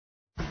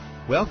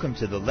Welcome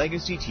to the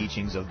legacy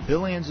teachings of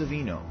Bill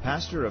Anzavino,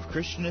 pastor of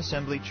Christian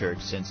Assembly Church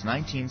since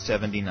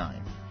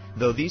 1979.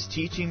 Though these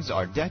teachings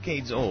are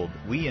decades old,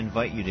 we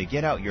invite you to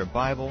get out your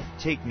Bible,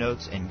 take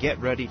notes, and get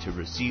ready to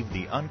receive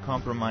the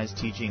uncompromised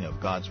teaching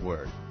of God's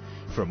Word.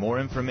 For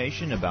more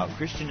information about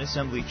Christian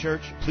Assembly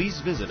Church,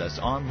 please visit us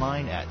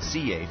online at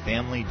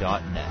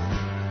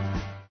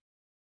cafamily.net.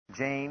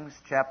 James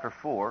chapter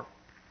 4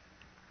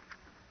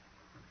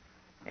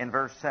 in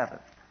verse 7.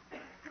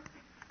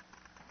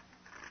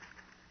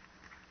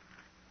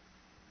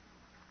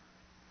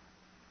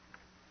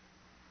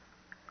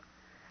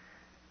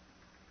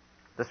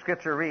 The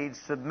scripture reads,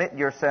 "Submit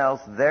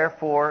yourselves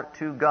therefore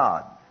to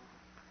God.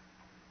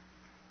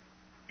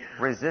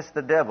 Resist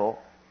the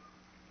devil,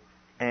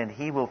 and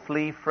he will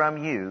flee from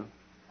you.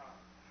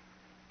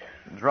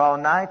 Draw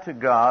nigh to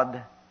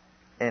God,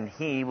 and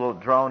he will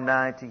draw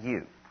nigh to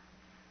you."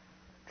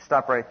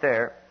 Stop right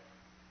there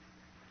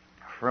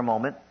for a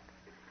moment.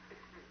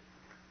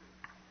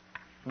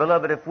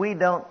 Beloved, if we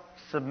don't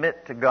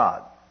submit to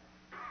God,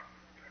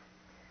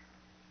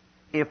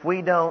 if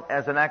we don't,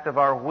 as an act of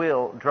our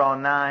will, draw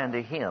nigh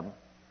unto Him,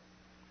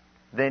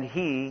 then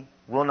He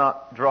will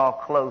not draw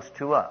close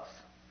to us.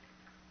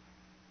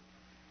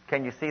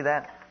 Can you see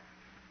that?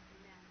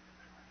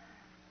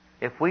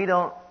 If we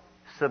don't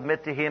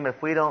submit to Him,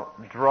 if we don't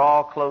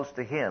draw close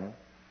to Him,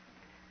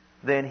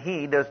 then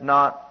He does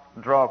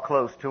not draw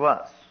close to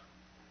us.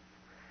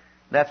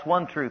 That's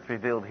one truth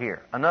revealed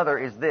here. Another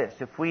is this: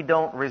 if we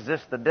don't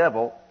resist the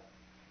devil,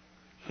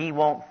 he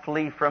won't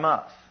flee from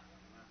us.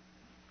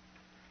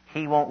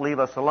 He won't leave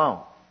us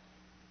alone.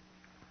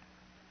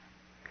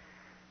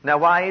 Now,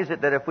 why is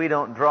it that if we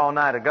don't draw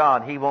nigh to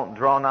God, He won't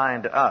draw nigh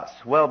unto us?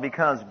 Well,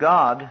 because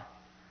God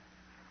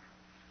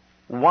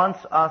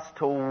wants us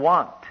to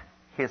want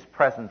His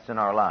presence in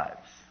our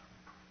lives.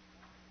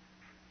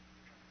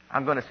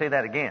 I'm going to say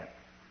that again.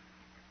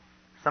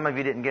 Some of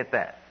you didn't get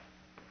that.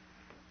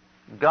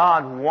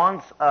 God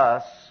wants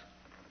us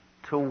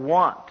to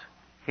want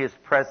His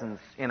presence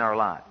in our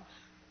lives.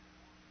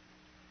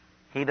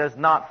 He does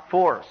not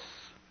force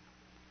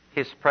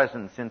His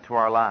presence into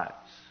our lives.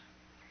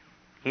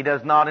 He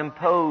does not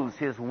impose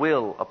His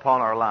will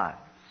upon our lives.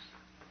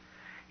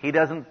 He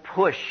doesn't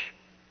push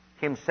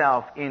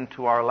Himself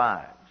into our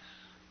lives.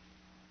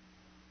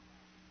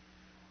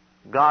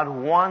 God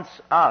wants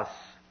us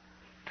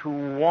to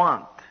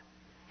want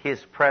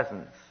His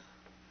presence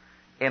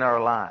in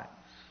our lives.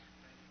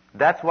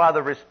 That's why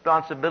the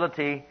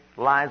responsibility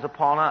lies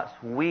upon us.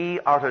 We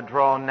are to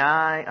draw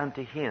nigh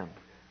unto Him.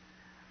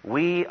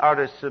 We are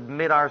to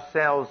submit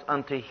ourselves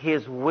unto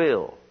His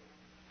will,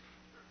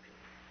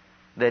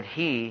 that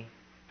He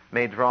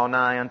may draw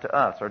nigh unto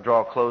us, or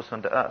draw close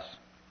unto us.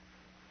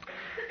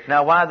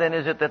 Now, why then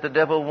is it that the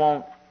devil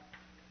won't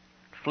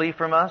flee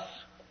from us?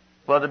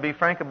 Well, to be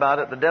frank about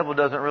it, the devil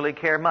doesn't really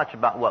care much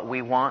about what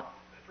we want.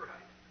 That's right.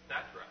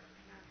 That's right.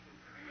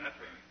 That's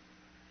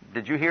right.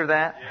 Did you hear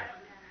that? Yeah.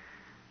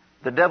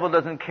 The devil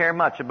doesn't care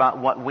much about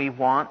what we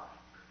want.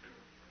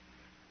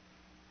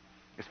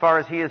 As far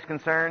as he is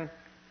concerned,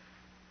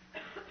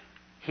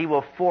 he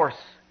will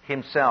force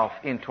himself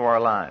into our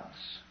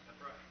lives.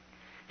 That's right.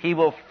 He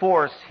will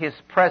force his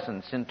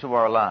presence into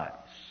our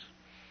lives.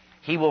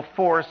 He will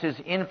force his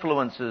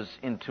influences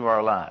into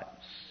our lives.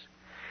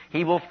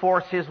 He will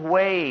force his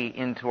way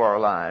into our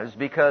lives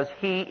because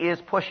he is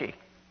pushy.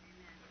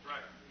 That's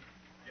right.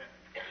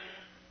 Yeah.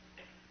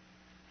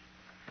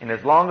 And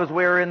as long as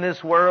we're in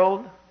this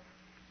world,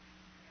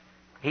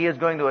 he is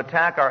going to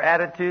attack our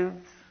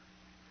attitudes.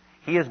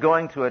 He is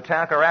going to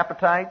attack our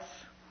appetites.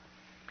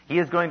 He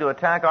is going to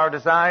attack our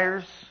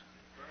desires.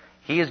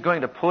 He is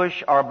going to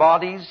push our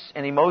bodies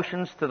and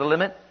emotions to the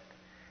limit.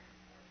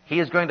 He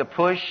is going to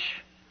push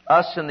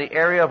us in the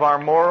area of our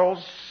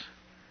morals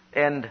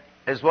and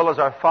as well as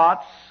our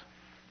thoughts,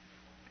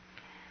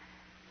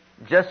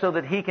 just so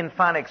that he can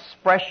find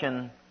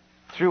expression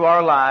through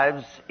our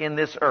lives in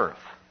this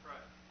earth.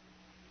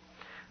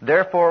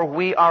 Therefore,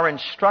 we are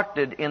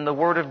instructed in the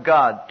Word of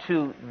God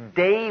to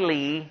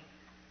daily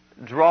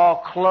draw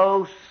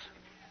close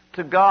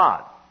to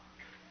God.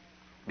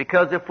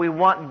 Because if we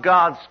want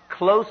God's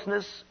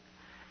closeness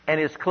and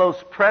His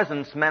close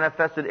presence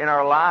manifested in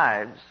our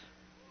lives,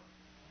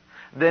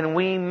 then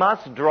we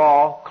must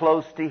draw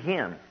close to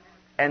Him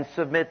and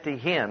submit to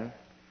Him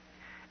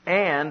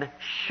and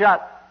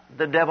shut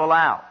the devil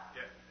out.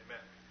 Yeah. Amen.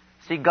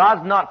 See,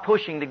 God's not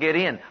pushing to get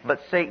in,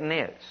 but Satan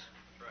is.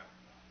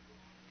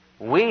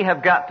 We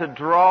have got to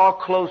draw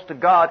close to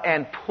God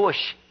and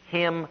push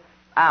him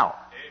out.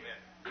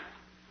 Amen.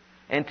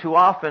 And too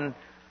often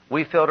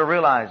we fail to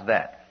realize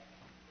that.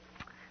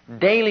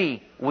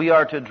 Daily we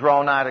are to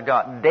draw nigh to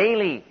God.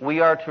 Daily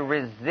we are to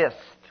resist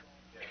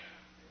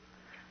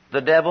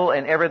the devil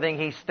and everything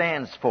he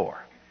stands for.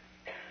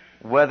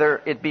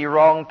 Whether it be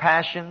wrong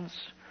passions,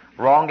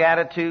 wrong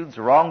attitudes,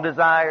 wrong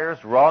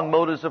desires, wrong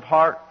motives of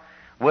heart,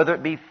 whether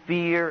it be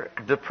fear,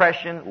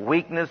 depression,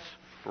 weakness,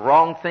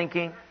 wrong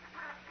thinking,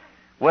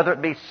 whether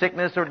it be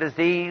sickness or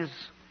disease,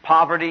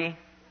 poverty,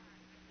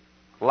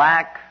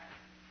 lack,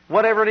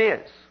 whatever it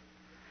is.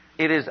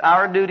 It is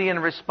our duty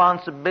and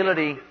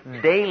responsibility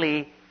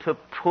daily to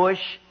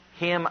push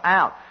him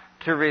out,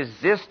 to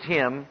resist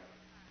him,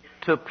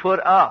 to put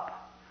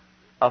up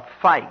a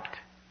fight,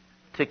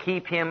 to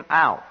keep him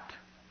out.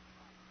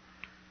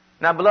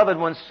 Now, beloved,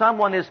 when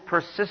someone is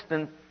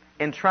persistent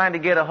in trying to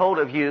get a hold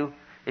of you,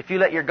 if you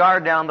let your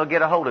guard down, they'll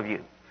get a hold of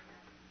you.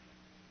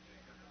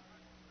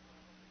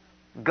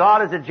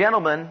 God is a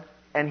gentleman,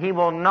 and He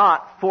will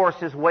not force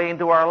His way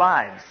into our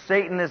lives.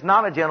 Satan is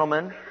not a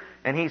gentleman,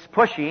 and he's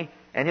pushy,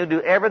 and he'll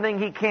do everything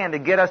he can to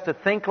get us to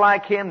think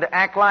like him, to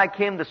act like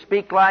him, to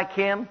speak like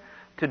him,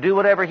 to do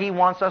whatever he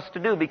wants us to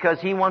do, because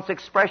he wants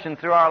expression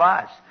through our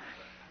lives.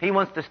 He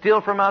wants to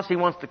steal from us, he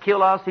wants to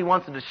kill us, he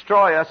wants to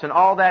destroy us, and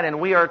all that, and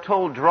we are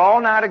told, draw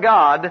nigh to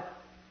God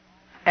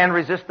and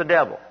resist the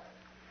devil.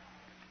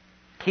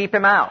 Keep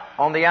him out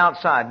on the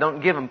outside.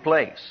 Don't give him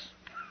place.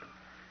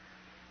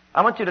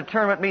 I want you to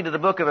turn with me to the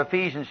book of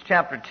Ephesians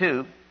chapter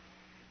 2.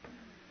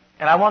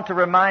 And I want to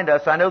remind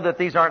us, I know that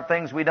these aren't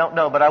things we don't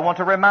know, but I want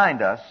to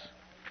remind us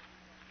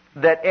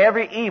that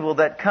every evil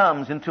that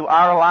comes into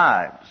our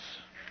lives,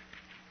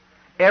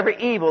 every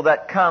evil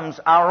that comes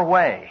our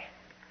way,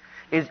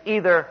 is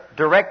either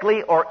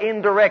directly or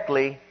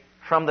indirectly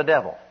from the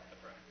devil.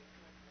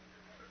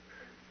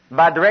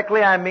 By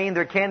directly, I mean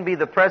there can be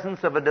the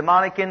presence of a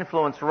demonic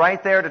influence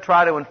right there to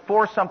try to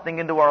enforce something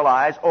into our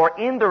lives, or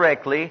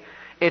indirectly,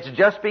 it's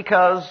just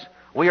because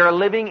we are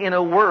living in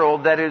a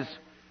world that is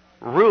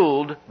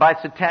ruled by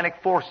satanic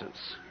forces.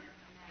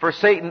 For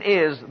Satan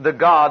is the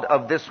god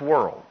of this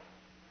world.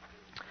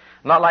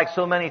 Not like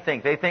so many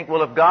think. They think,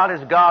 well, if God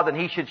is God, then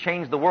He should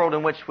change the world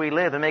in which we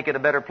live and make it a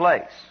better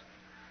place.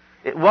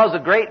 It was a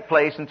great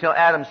place until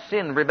Adam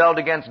sinned, rebelled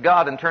against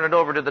God, and turned it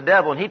over to the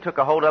devil, and he took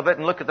a hold of it,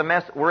 and look at the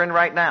mess we're in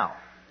right now.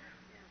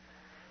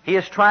 He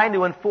is trying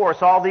to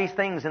enforce all these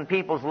things in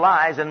people's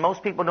lives, and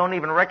most people don't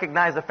even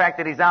recognize the fact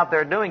that he's out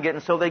there doing it,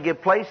 and so they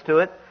give place to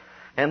it,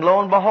 and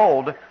lo and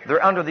behold,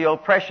 they're under the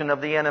oppression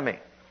of the enemy.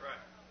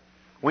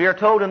 We are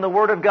told in the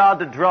Word of God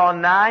to draw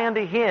nigh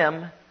unto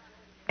Him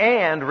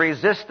and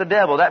resist the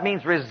devil. That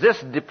means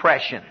resist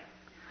depression.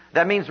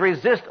 That means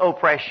resist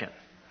oppression.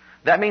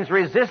 That means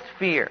resist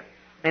fear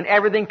and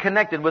everything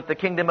connected with the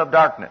kingdom of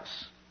darkness.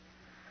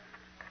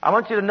 I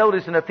want you to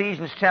notice in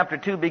Ephesians chapter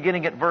 2,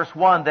 beginning at verse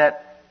 1,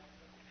 that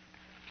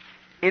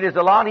it is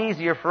a lot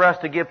easier for us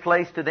to give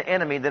place to the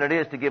enemy than it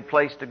is to give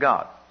place to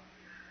God.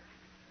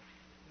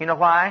 You know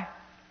why?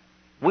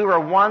 We were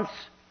once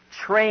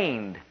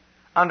trained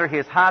under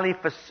his highly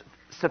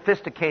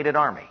sophisticated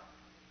army.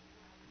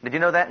 Did you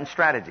know that in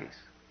strategies?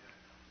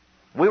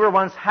 We were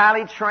once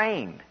highly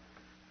trained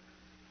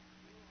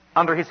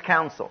under his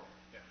counsel.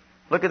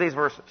 Look at these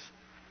verses.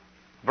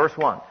 Verse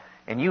 1.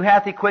 And you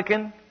hath He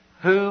quickened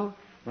who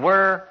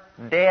were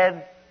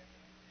dead.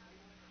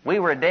 We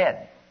were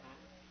dead.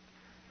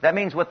 That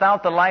means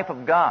without the life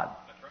of God.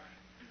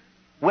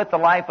 With the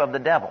life of the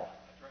devil.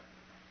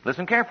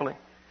 Listen carefully.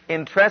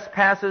 In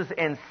trespasses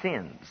and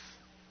sins,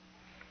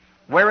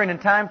 wherein in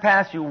time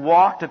past you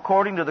walked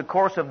according to the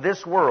course of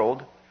this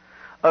world,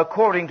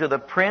 according to the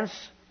prince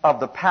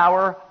of the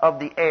power of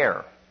the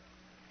air,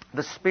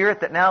 the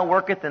spirit that now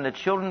worketh in the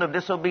children of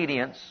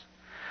disobedience,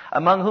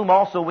 among whom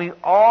also we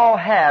all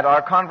had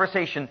our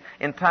conversation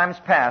in times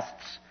past,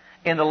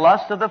 in the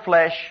lust of the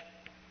flesh,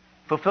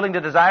 fulfilling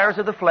the desires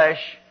of the flesh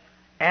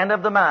and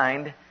of the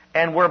mind,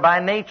 and were by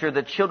nature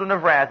the children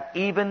of wrath,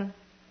 even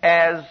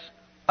as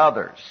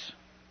others.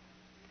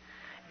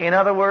 In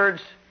other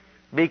words,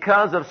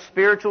 because of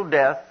spiritual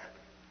death,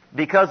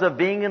 because of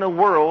being in a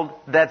world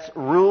that's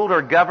ruled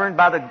or governed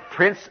by the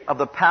prince of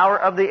the power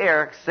of the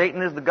air,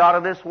 Satan is the god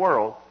of this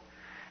world,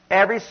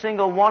 every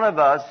single one of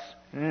us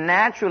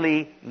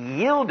naturally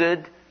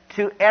yielded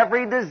to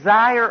every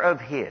desire of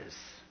his.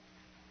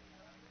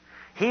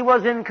 He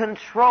was in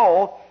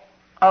control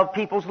of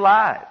people's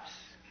lives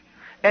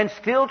and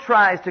still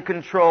tries to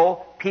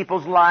control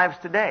people's lives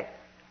today.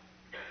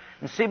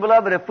 And see,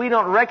 beloved, if we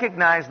don't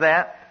recognize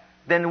that,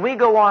 then we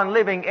go on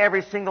living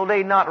every single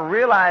day not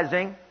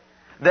realizing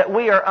that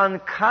we are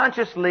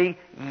unconsciously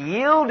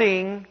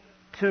yielding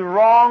to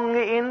wrong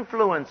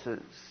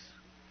influences.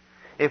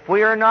 If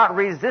we are not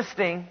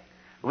resisting,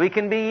 we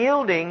can be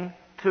yielding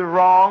to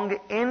wrong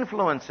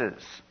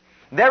influences.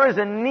 There is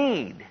a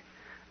need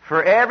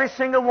for every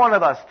single one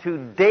of us to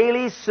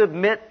daily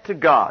submit to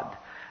God,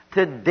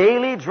 to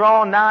daily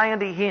draw nigh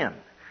unto Him,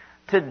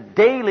 to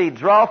daily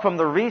draw from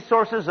the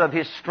resources of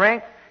His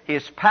strength,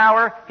 His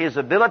power, His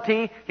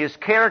ability, His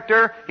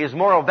character, His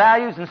moral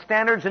values and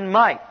standards and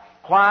might.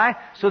 Why?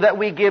 So that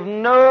we give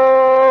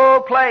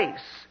no place,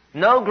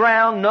 no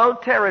ground, no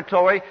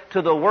territory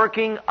to the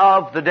working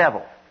of the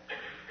devil.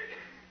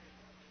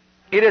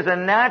 It is a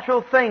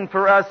natural thing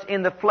for us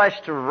in the flesh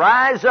to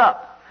rise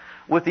up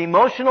with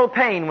emotional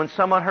pain when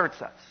someone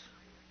hurts us.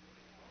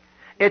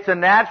 It's a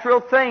natural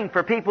thing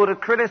for people to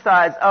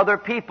criticize other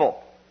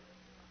people.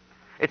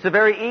 It's a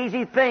very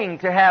easy thing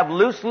to have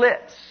loose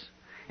lips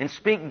and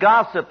speak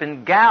gossip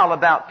and gal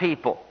about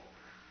people.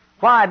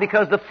 Why?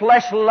 Because the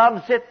flesh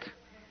loves it.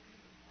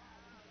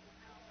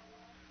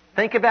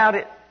 Think about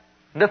it.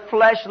 The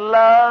flesh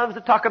loves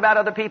to talk about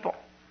other people.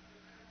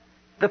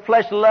 The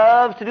flesh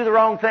loves to do the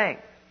wrong thing.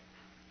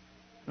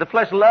 The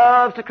flesh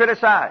loves to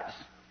criticize.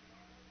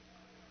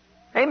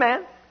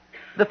 Amen.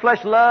 The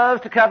flesh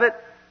loves to covet.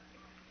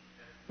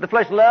 The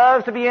flesh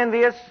loves to be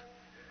envious.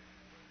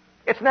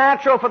 It's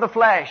natural for the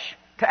flesh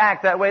to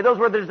act that way. Those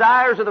were the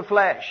desires of the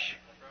flesh.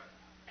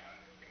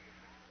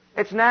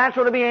 It's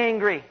natural to be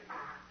angry.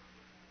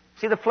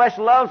 See, the flesh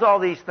loves all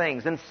these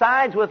things and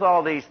sides with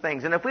all these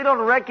things. And if we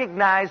don't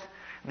recognize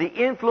the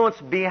influence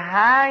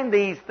behind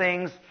these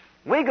things,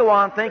 we go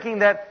on thinking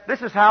that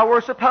this is how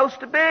we're supposed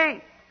to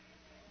be.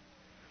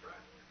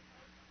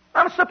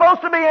 I'm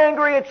supposed to be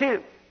angry at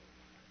you.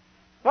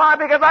 Why?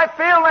 Because I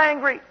feel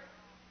angry.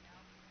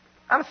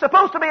 I'm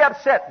supposed to be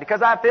upset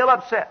because I feel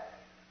upset.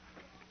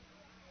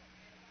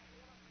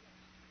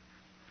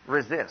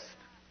 Resist.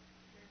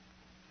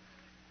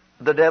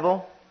 The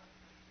devil,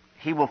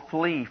 he will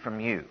flee from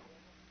you.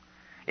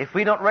 If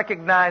we don't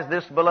recognize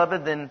this,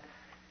 beloved, then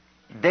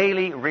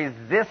daily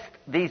resist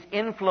these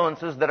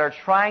influences that are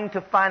trying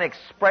to find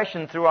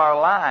expression through our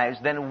lives,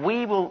 then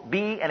we will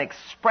be an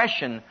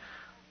expression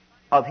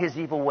of his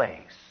evil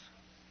ways.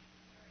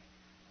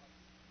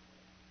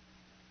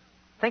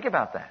 Think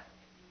about that.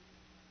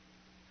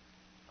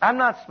 I'm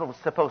not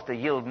supposed to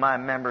yield my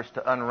members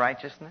to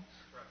unrighteousness.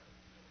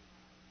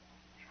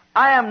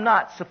 I am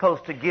not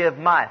supposed to give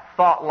my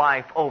thought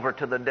life over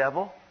to the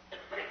devil.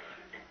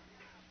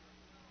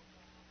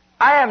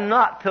 I am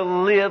not to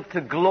live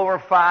to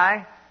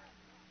glorify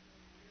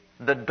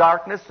the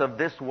darkness of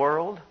this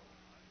world.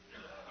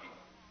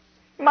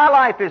 My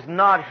life is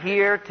not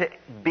here to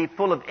be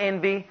full of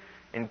envy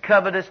and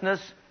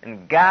covetousness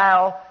and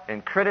guile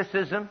and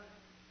criticism.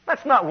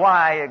 That's not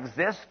why I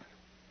exist.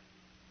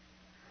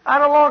 I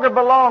no longer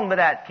belong to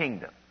that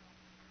kingdom.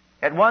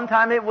 At one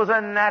time it was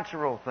a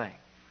natural thing.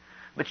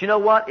 But you know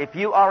what? If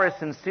you are a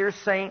sincere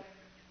saint,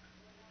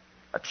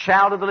 a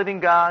child of the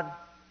living God,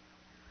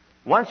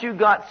 once you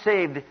got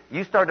saved,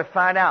 you start to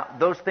find out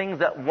those things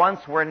that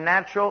once were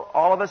natural,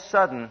 all of a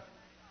sudden,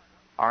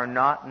 are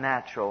not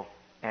natural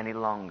any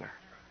longer.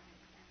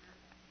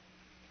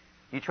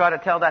 You try to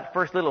tell that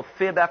first little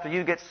fib after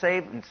you get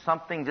saved, and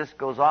something just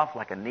goes off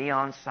like a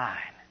neon sign.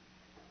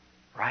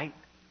 Right?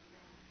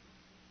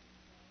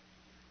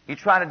 You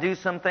try to do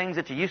some things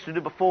that you used to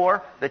do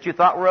before that you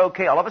thought were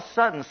okay. All of a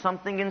sudden,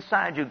 something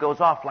inside you goes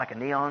off like a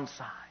neon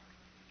sign.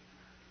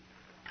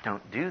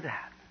 Don't do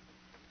that.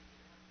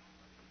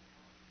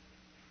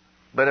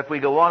 But if we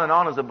go on and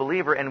on as a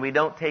believer and we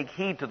don't take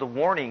heed to the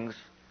warnings,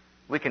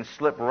 we can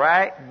slip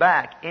right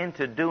back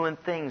into doing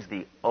things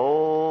the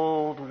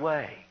old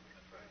way.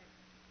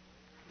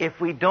 If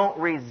we don't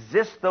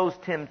resist those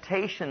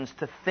temptations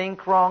to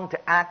think wrong,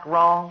 to act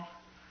wrong,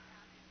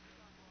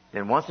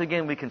 then once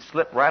again we can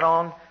slip right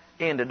on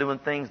into doing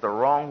things the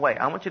wrong way.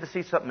 I want you to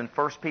see something in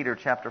 1 Peter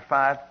chapter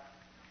 5.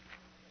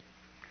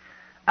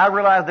 I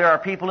realize there are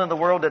people in the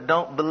world that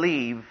don't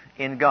believe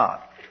in God.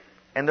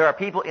 And there are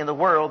people in the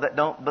world that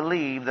don't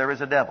believe there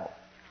is a devil.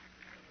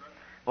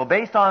 Well,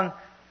 based on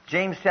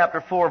James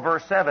chapter 4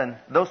 verse 7,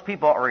 those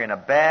people are in a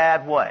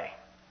bad way.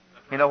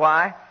 You know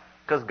why?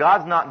 Because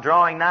God's not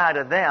drawing nigh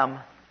to them,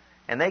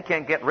 and they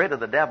can't get rid of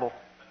the devil.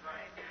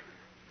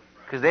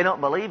 Because they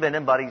don't believe in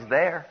him, but he's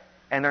there.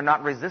 And they're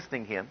not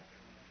resisting him.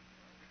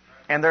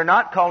 And they're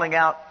not calling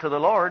out to the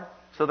Lord,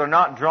 so they're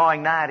not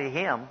drawing nigh to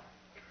him.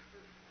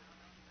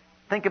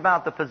 Think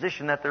about the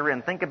position that they're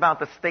in. Think about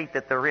the state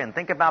that they're in.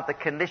 Think about the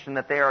condition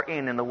that they are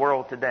in the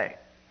world today.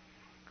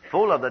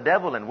 Full of the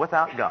devil and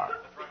without God.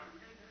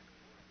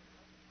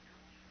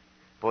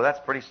 Boy, that's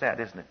pretty sad,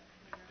 isn't it?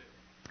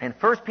 In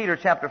 1 Peter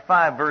chapter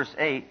 5, verse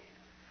 8,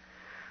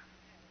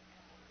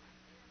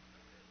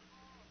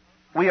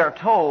 we are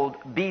told,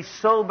 be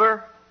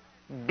sober,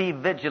 be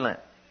vigilant.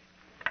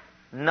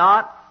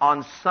 Not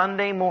on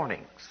Sunday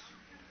mornings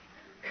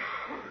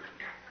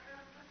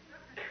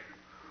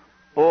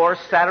or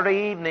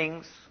Saturday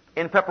evenings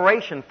in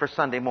preparation for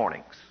Sunday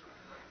mornings.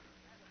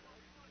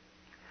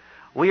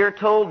 We are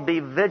told, be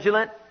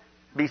vigilant,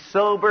 be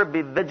sober,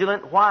 be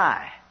vigilant.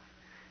 Why?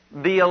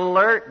 Be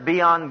alert,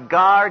 be on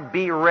guard,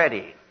 be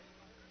ready.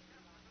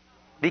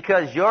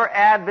 Because your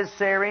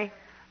adversary,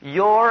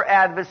 my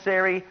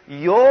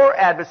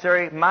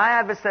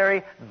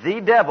adversary,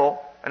 the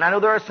devil, and I know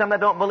there are some that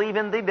don't believe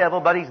in the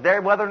devil, but he's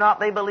there whether or not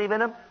they believe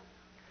in him.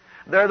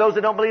 There are those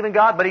that don't believe in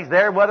God, but he's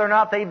there whether or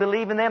not they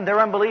believe in them. Their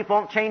unbelief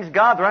won't change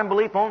God. Their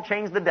unbelief won't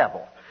change the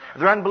devil.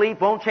 Their unbelief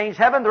won't change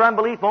heaven. Their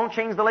unbelief won't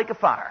change the lake of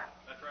fire.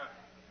 That's right.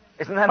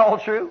 Isn't that all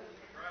true? Right.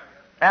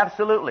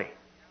 Absolutely.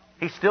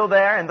 He's still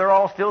there, and they're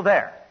all still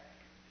there.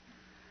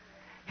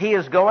 He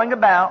is going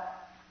about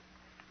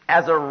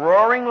as a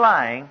roaring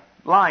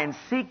lion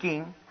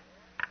seeking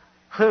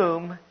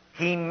whom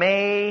he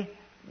may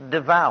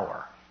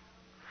devour.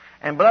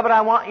 And beloved,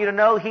 I want you to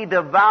know he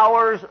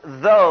devours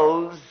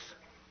those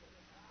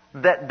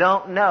that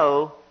don't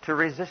know to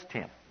resist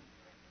him.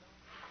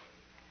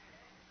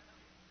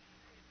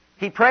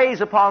 He preys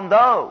upon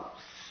those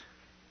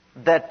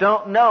that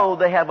don't know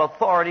they have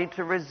authority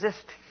to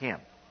resist him.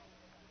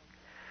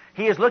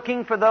 He is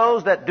looking for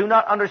those that do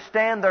not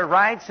understand their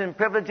rights and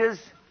privileges,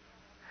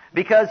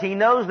 because He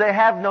knows they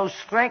have no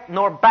strength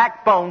nor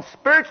backbone,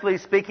 spiritually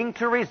speaking,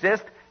 to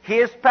resist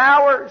His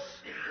powers.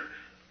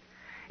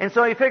 And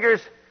so He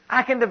figures,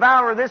 I can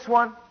devour this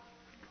one.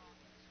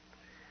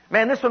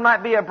 Man, this one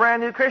might be a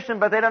brand new Christian,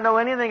 but they don't know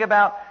anything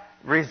about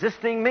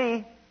resisting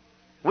me.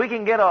 We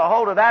can get a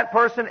hold of that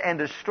person and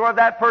destroy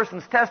that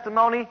person's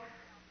testimony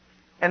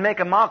and make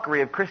a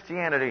mockery of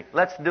Christianity.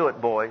 Let's do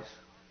it, boys.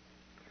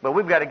 But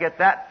we've got to get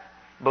that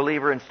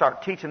believer and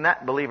start teaching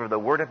that believer the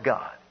Word of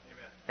God.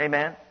 Amen.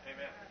 Amen.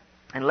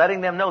 And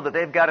letting them know that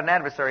they've got an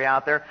adversary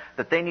out there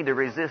that they need to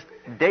resist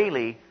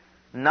daily,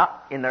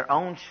 not in their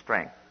own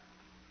strength,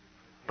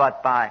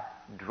 but by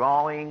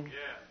drawing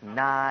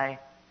nigh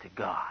to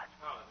God.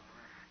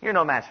 You're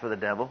no match for the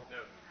devil.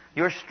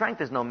 Your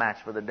strength is no match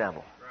for the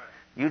devil.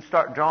 You'd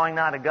start drawing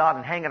nigh to God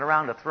and hanging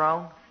around the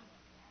throne.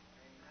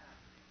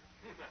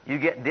 You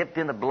get dipped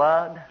in the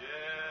blood.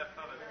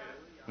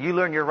 You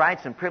learn your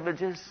rights and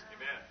privileges.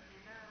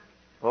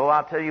 Oh,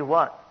 I'll tell you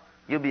what.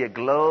 You'll be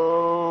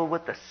aglow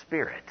with the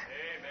Spirit.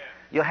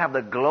 You'll have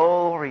the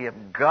glory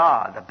of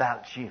God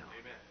about you.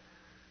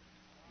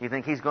 You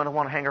think He's going to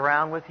want to hang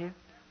around with you?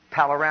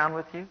 Pal around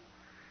with you?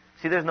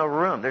 See, there's no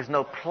room. There's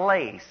no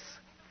place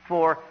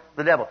for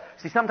the devil.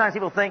 See, sometimes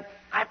people think,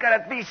 I've got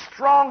to be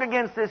strong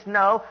against this.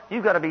 No,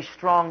 you've got to be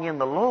strong in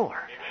the Lord.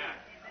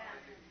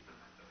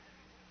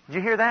 Did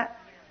you hear that?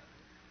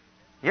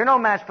 You're no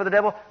match for the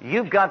devil.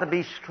 You've got to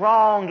be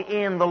strong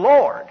in the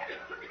Lord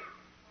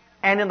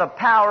and in the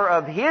power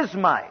of His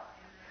might.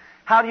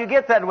 How do you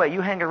get that way?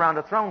 You hang around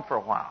the throne for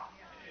a while.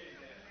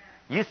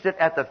 You sit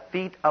at the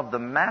feet of the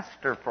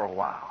Master for a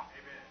while.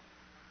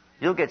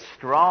 You'll get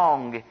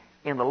strong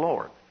in the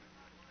Lord.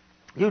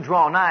 You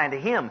draw nigh unto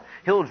Him,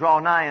 He'll draw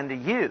nigh unto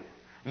you.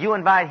 You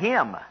invite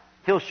Him,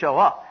 He'll show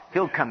up.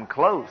 He'll come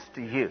close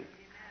to you.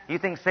 You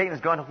think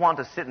Satan's going to want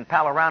to sit and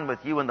pal around with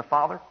you and the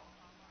Father?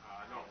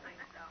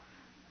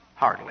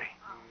 Hardly.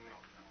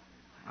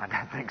 I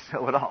don't think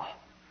so at all.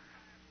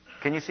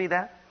 Can you see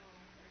that?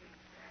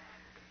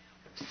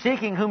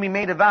 Seeking whom He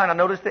may devour. Now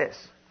notice this.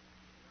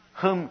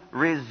 Whom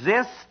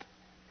resist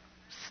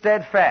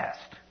steadfast.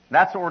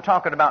 That's what we're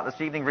talking about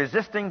this evening.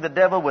 Resisting the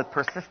devil with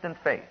persistent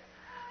faith.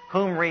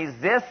 Whom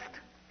resist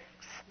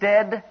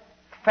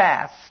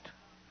steadfast.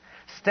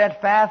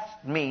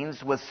 Steadfast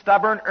means with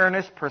stubborn,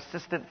 earnest,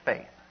 persistent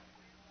faith.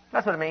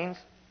 That's what it means.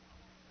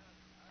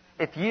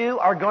 If you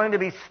are going to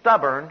be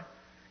stubborn,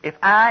 if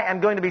I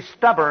am going to be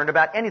stubborn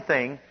about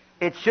anything,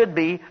 it should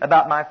be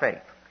about my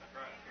faith.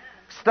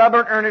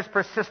 Stubborn, earnest,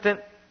 persistent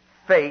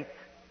faith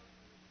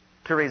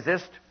to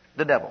resist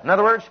the devil. In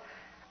other words,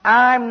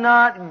 I'm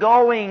not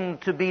going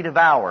to be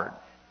devoured.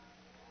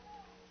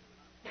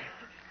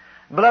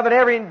 Beloved,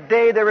 every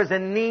day there is a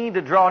need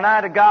to draw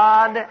nigh to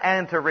God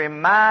and to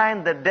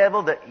remind the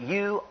devil that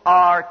you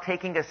are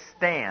taking a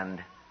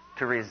stand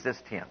to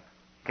resist him.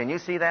 Can you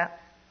see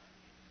that?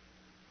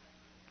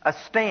 A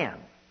stand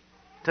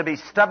to be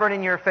stubborn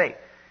in your faith.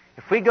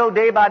 If we go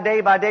day by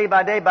day by day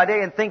by day by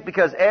day and think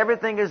because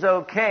everything is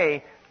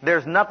okay,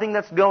 there's nothing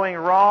that's going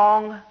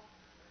wrong,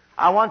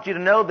 I want you to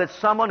know that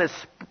someone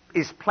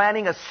is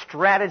planning a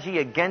strategy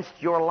against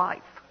your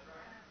life.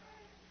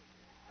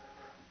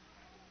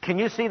 Can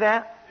you see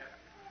that?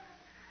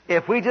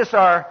 If we just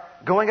are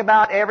going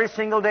about every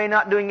single day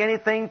not doing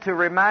anything to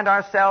remind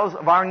ourselves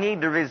of our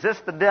need to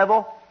resist the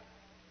devil,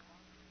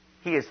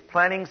 he is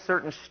planning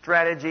certain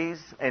strategies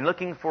and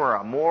looking for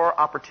a more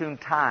opportune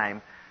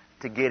time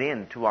to get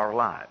into our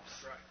lives.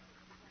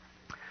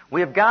 We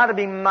have got to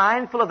be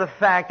mindful of the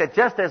fact that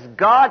just as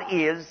God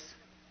is,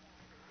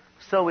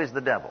 so is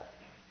the devil.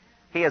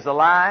 He is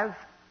alive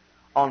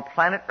on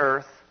planet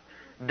Earth,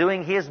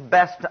 doing his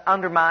best to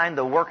undermine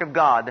the work of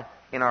God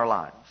in our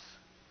lives.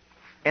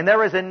 And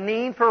there is a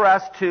need for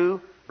us to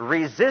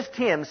resist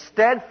him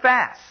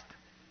steadfast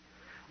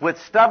with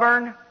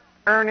stubborn,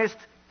 earnest,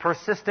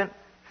 persistent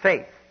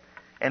faith.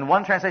 And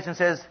one translation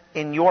says,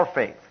 in your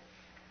faith.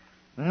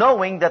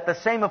 Knowing that the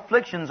same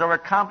afflictions are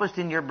accomplished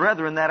in your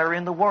brethren that are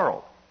in the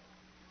world.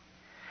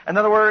 In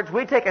other words,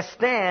 we take a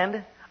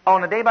stand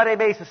on a day-by-day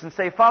basis and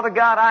say, Father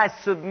God, I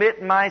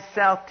submit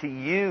myself to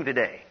you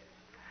today.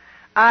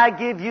 I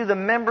give you the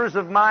members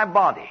of my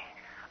body.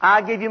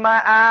 I give you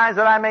my eyes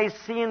that I may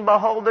see and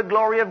behold the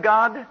glory of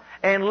God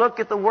and look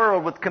at the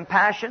world with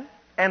compassion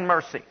and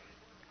mercy.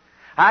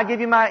 I give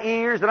you my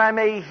ears that I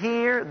may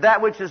hear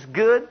that which is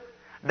good,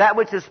 that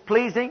which is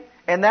pleasing,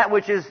 and that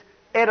which is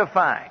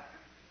edifying.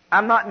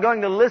 I'm not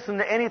going to listen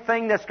to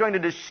anything that's going to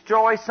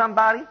destroy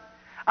somebody.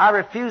 I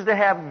refuse to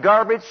have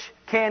garbage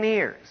can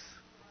ears.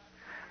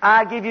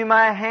 I give you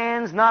my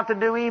hands not to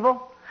do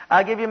evil.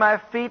 I give you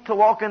my feet to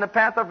walk in the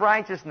path of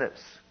righteousness.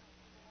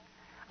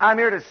 I'm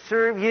here to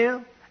serve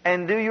you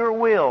and do your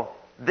will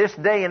this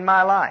day in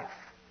my life.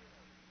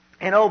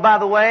 And oh, by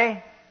the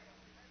way,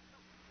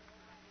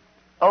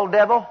 old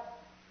devil,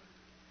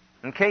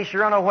 in case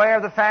you're unaware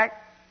of the fact,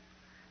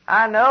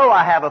 I know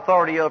I have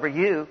authority over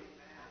you.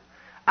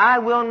 I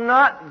will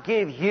not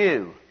give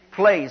you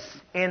place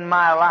in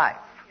my life.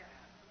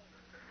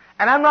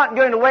 And I'm not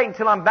going to wait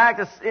until I'm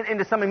backed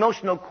into some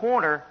emotional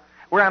corner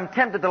where I'm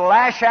tempted to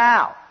lash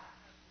out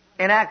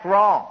and act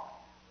wrong.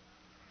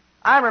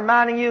 I'm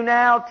reminding you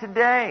now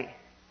today.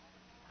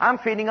 I'm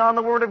feeding on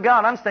the Word of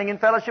God. I'm staying in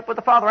fellowship with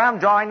the Father. I'm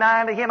drawing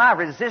nigh unto Him. I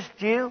resist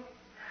you.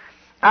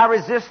 I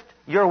resist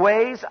your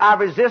ways. I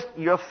resist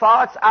your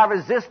thoughts. I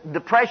resist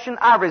depression.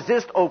 I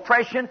resist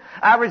oppression.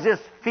 I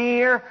resist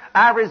fear.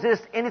 I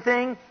resist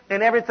anything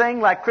and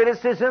everything like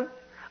criticism,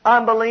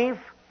 unbelief,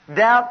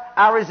 doubt.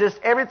 I resist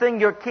everything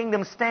your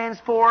kingdom stands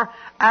for.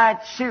 I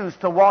choose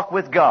to walk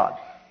with God.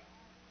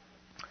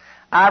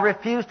 I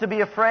refuse to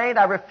be afraid.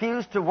 I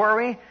refuse to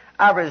worry.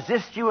 I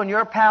resist you and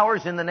your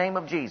powers in the name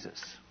of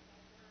Jesus.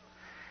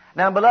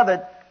 Now,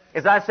 beloved,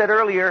 as I said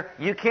earlier,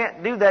 you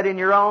can't do that in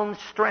your own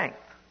strength.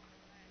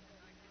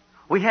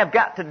 We have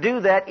got to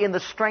do that in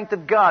the strength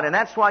of God. And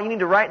that's why you need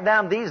to write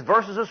down these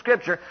verses of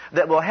Scripture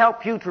that will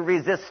help you to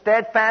resist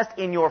steadfast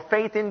in your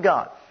faith in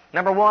God.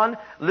 Number 1,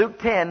 Luke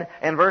 10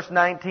 and verse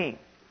 19.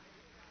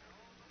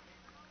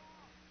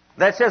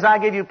 That says, I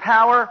give you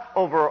power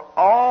over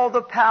all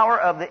the power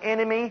of the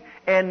enemy,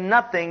 and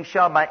nothing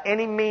shall by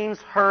any means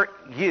hurt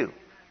you.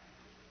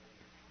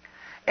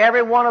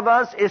 Every one of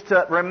us is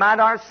to remind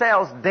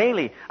ourselves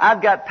daily,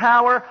 I've got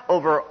power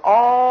over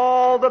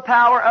all the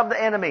power of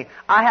the enemy.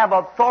 I have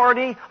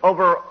authority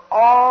over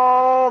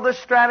all the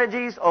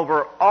strategies,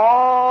 over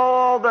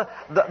all the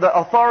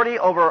authority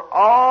over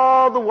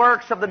all the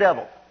works of the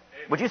devil.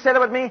 Would you say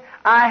that with me?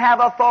 I have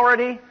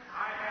authority,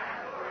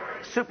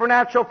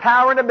 supernatural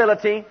power and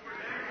ability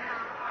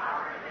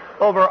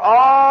over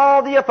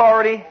all the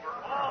authority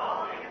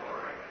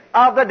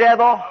of the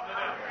devil.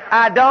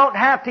 I don't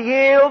have to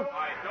yield.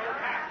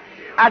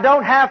 I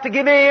don't have to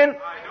give in.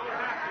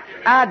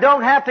 I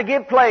don't have to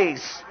give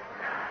place.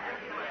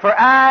 For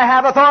I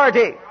have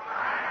authority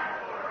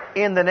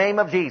in the name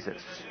of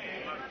Jesus.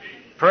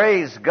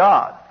 Praise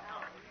God.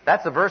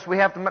 That's a verse we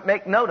have to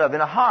make note of in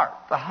the heart.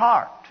 The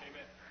heart.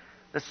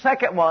 The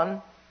second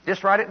one,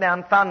 just write it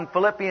down, found in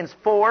Philippians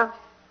 4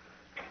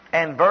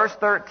 and verse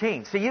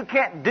 13. So you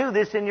can't do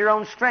this in your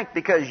own strength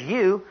because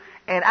you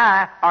and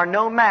I are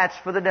no match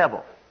for the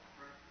devil.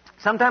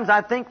 Sometimes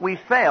I think we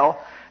fail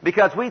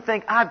because we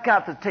think, I've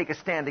got to take a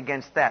stand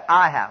against that.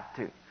 I have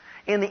to.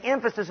 And the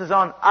emphasis is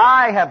on,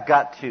 I have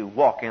got to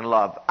walk in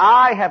love.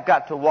 I have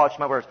got to watch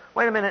my words.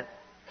 Wait a minute.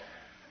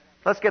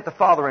 Let's get the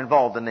Father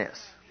involved in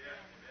this.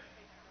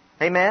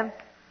 Amen?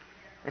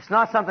 It's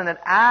not something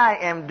that I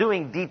am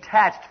doing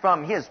detached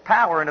from His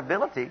power and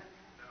ability.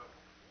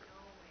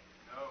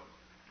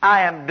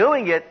 I am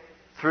doing it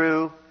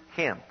through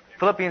Him.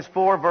 Philippians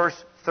 4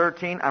 verse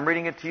 13. I'm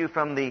reading it to you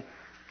from the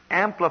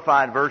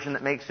Amplified version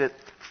that makes it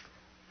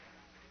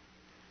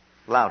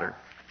louder.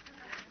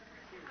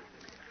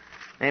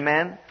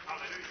 Amen?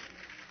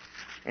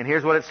 And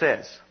here's what it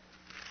says.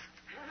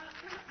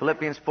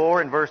 Philippians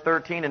 4 and verse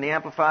 13 in the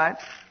Amplified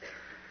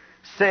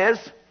says,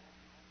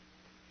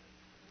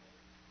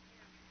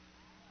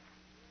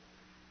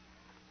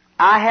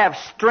 I have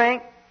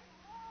strength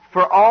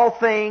for all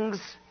things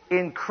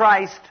in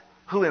Christ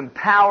who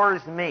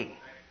empowers me.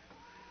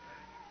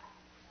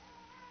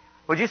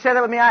 Would you say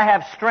that with me? I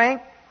have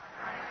strength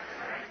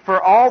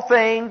for all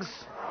things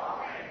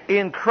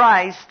in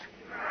Christ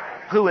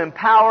who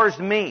empowers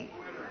me.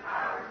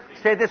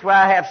 Say it this way,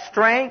 I have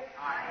strength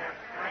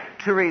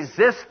to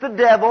resist the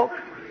devil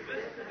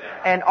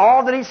and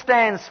all that he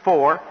stands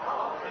for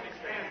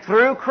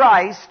through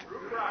Christ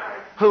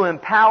who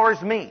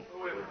empowers me.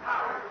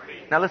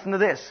 Now listen to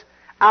this.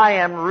 I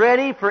am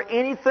ready for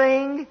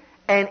anything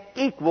and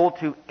equal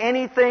to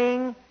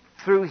anything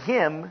through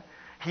Him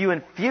who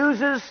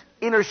infuses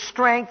inner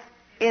strength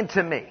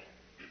into me.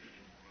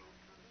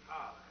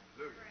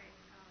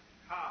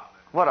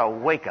 What a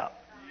wake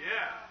up.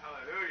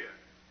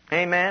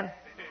 Amen.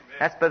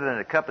 That's better than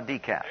a cup of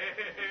decaf.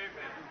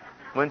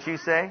 Wouldn't you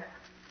say?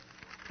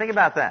 Think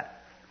about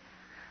that.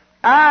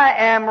 I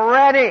am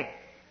ready.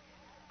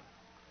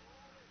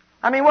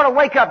 I mean, what a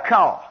wake up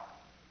call.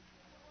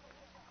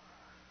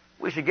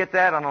 We should get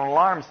that on an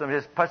alarm. Somebody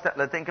just push that,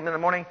 let thing come in the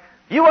morning.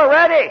 You are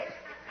ready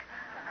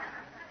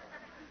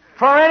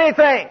for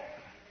anything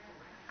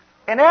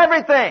and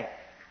everything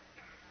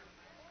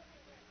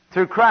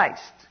through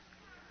Christ,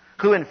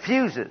 who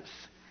infuses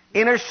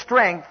inner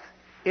strength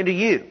into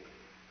you.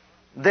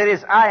 That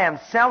is, I am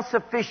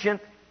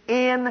self-sufficient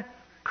in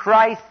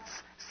Christ's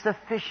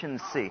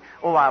sufficiency.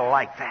 Oh, I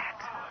like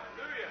that.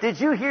 Did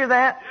you hear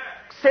that?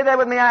 Say that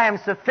with me. I am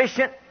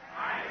sufficient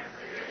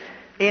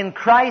in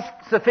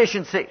Christ's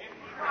sufficiency.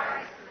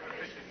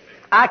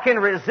 I can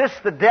resist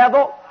the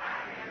devil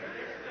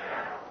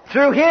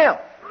through Him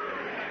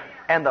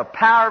and the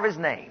power of His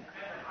name.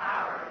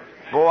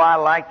 Boy, I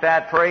like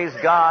that. Praise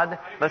God.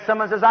 But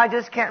someone says, I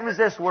just can't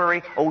resist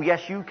worry. Oh,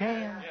 yes, you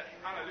can.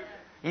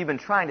 You've been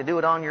trying to do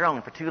it on your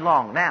own for too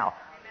long. Now,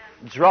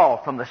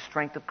 draw from the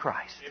strength of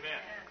Christ.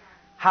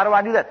 How do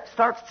I do that?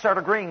 Start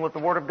agreeing with the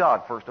Word of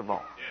God, first of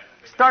all.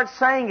 Start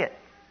saying it.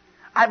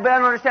 I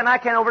better understand I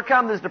can't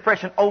overcome this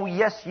depression. Oh,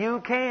 yes, you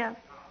can.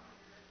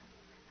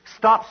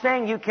 Stop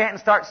saying you can't and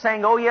start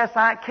saying, oh yes,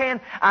 I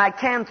can. I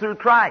can through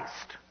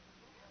Christ.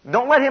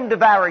 Don't let Him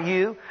devour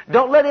you.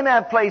 Don't let Him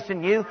have place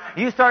in you.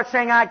 You start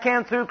saying, I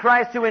can through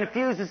Christ who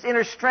infuses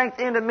inner strength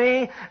into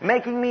me,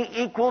 making me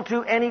equal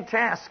to any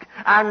task.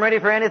 I'm ready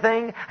for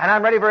anything, and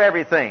I'm ready for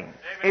everything.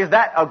 Amen. Is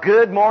that a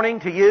good morning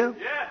to you?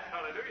 Yes.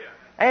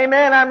 Hallelujah.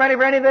 Amen. I'm ready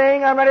for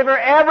anything. I'm ready for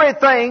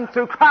everything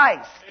through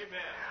Christ,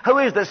 Amen. who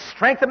is the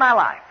strength of my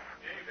life.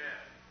 Amen.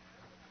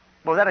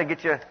 Well, that'll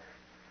get you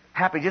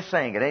happy just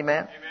saying it.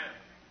 Amen.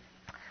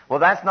 Amen. Well,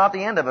 that's not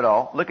the end of it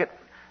all. Look at,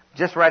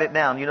 just write it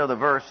down. You know the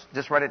verse.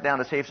 Just write it down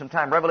to save some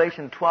time.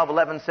 Revelation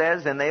 12:11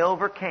 says, and they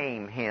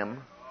overcame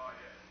him.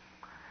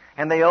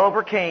 And they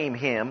overcame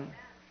him.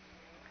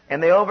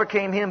 And they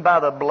overcame him by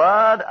the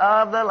blood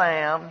of the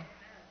Lamb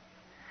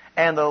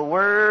and the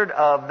word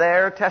of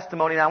their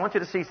testimony. Now, I want you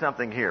to see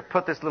something here.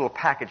 Put this little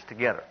package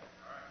together.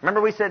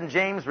 Remember we said in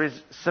James,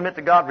 submit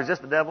to God,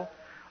 resist the devil.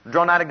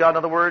 Draw nigh to God, in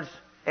other words,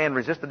 and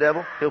resist the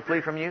devil. He'll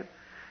flee from you.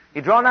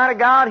 You draw nigh to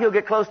God, He'll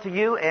get close to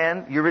you,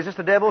 and you resist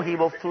the devil, he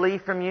will flee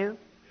from you.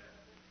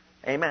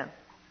 Amen.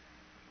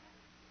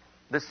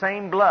 The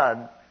same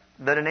blood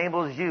that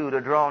enables you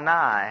to draw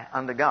nigh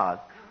unto God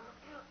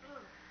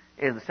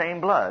is the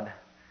same blood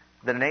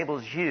that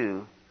enables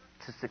you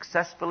to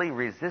successfully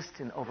resist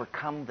and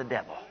overcome the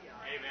devil.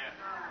 Amen.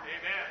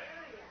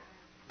 Amen.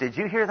 Did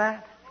you hear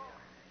that?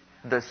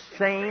 The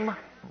same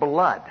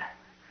blood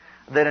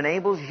that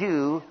enables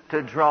you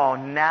to draw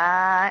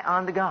nigh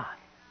unto God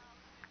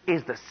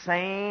is the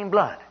same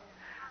blood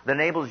that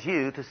enables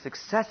you to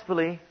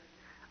successfully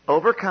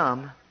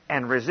overcome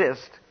and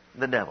resist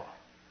the devil.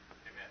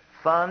 Amen.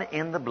 Fun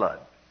in the blood.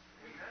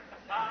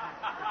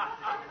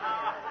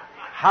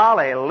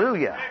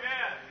 Hallelujah. Amen.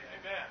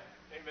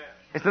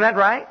 Isn't that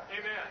right?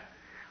 Amen.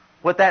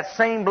 With that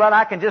same blood,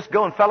 I can just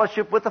go and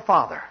fellowship with the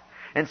Father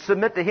and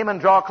submit to Him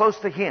and draw close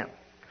to Him.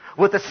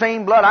 With the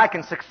same blood, I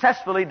can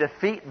successfully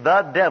defeat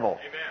the devil.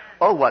 Amen.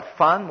 Oh, what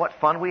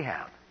fun we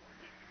have.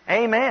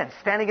 Amen.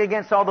 Standing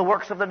against all the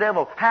works of the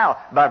devil. How?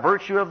 By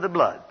virtue of the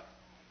blood.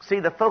 See,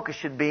 the focus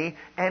should be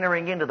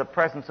entering into the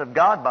presence of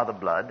God by the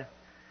blood.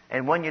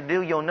 And when you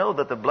do, you'll know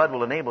that the blood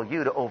will enable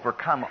you to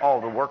overcome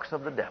all the works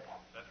of the devil.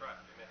 That's right.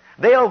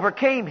 Amen. They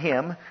overcame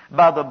him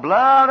by the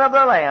blood of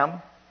the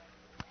Lamb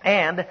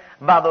and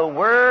by the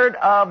word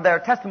of their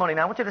testimony.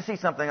 Now, I want you to see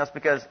something else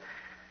because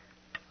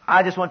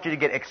I just want you to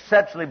get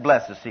exceptionally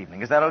blessed this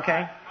evening. Is that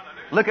okay?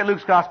 Look at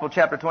Luke's Gospel,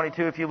 chapter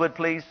 22, if you would,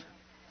 please.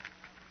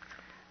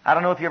 I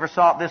don't know if you ever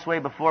saw it this way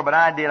before, but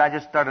I did. I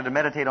just started to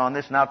meditate on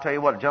this, and I'll tell you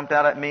what, it jumped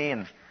out at me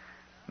and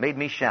made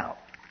me shout.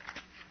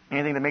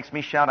 Anything that makes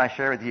me shout, I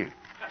share with you.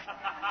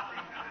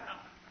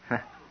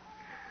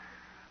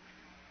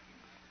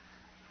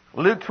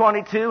 Luke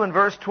 22 and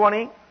verse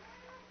 20.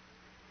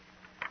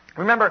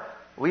 Remember,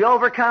 we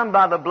overcome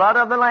by the blood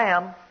of the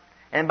Lamb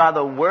and by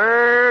the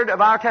word of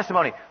our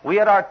testimony.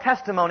 We add our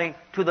testimony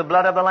to the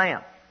blood of the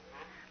Lamb.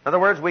 In other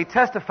words, we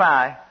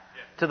testify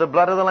to the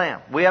blood of the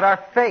Lamb. We add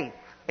our faith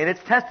in its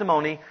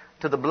testimony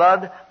to the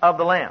blood of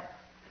the Lamb.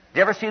 Did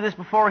you ever see this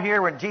before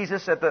here when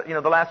Jesus at the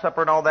Last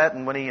Supper and all that,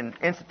 and when He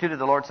instituted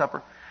the Lord's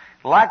Supper?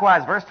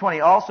 Likewise, verse 20,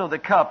 also the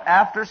cup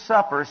after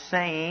supper,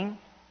 saying,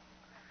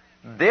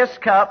 this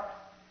cup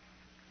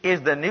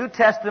is the New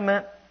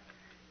Testament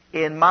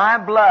in my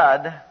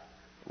blood,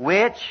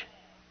 which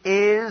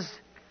is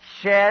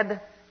shed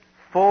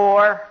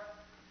for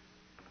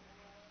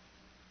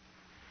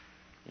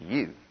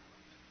you.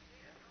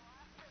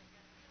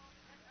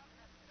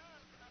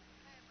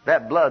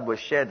 That blood was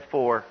shed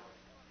for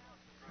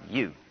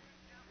you.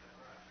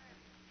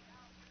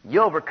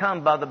 You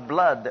overcome by the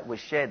blood that was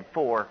shed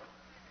for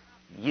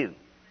you.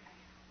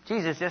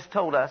 Jesus just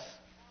told us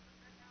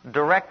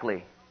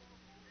directly,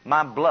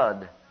 my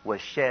blood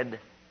was shed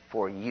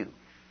for you.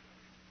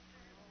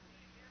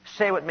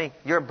 Say with me,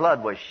 your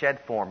blood was shed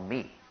for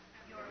me.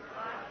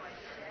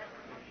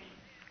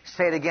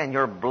 Say it again,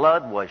 your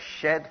blood was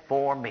shed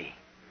for me.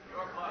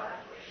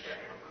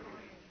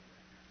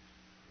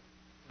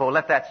 Well,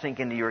 let that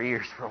sink into your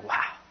ears for a while.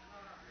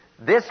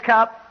 This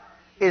cup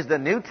is the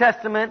New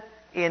Testament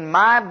in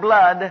my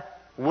blood,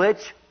 which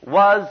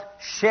was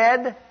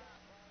shed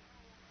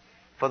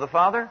for the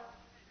Father.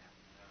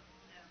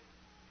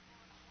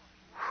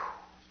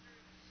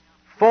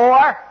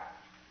 For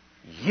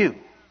you.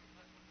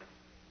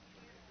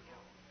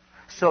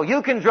 So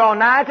you can draw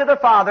nigh to the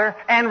Father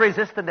and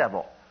resist the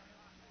devil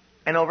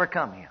and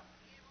overcome him.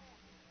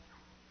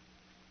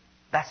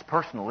 That's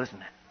personal,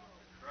 isn't it?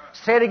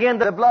 Say it again,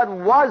 the blood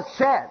was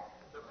shed.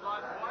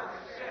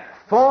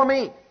 For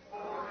me.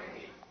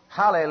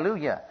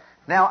 Hallelujah.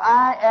 Now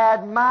I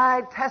add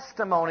my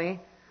testimony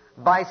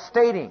by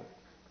stating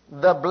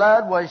the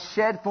blood was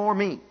shed for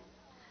me.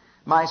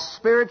 My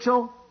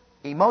spiritual,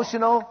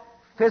 emotional,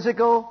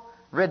 physical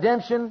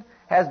redemption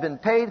has been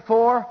paid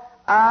for.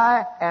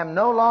 I am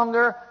no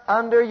longer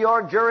under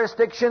your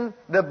jurisdiction.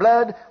 The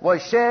blood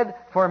was shed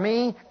for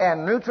me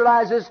and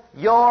neutralizes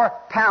your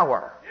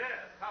power.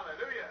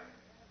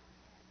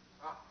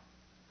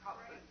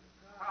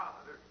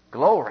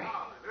 Glory.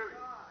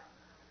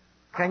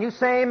 Can you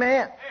say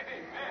amen?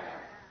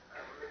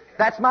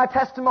 That's my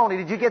testimony.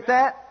 Did you get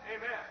that?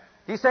 Amen.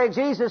 You say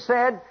Jesus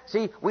said,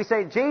 we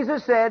say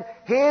Jesus said,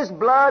 His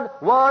blood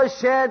was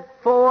shed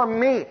for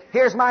me.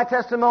 Here's my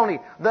testimony.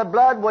 The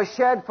blood was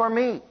shed for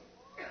me.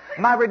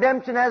 My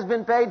redemption has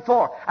been paid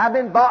for. I've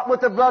been bought with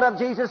the blood of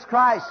Jesus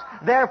Christ.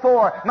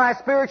 Therefore, my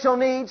spiritual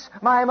needs,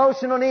 my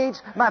emotional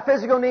needs, my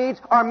physical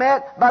needs are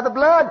met by the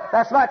blood.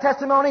 That's my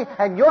testimony,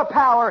 and your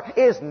power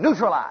is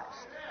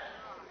neutralized.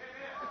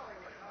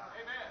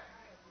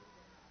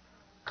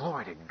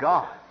 Glory to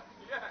God.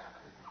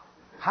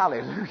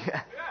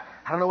 Hallelujah.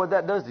 I don't know what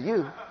that does to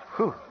you.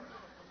 Whew.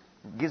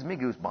 Gives me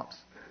goosebumps.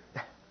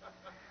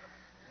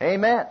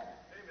 Amen.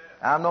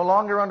 I'm no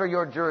longer under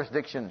your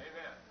jurisdiction,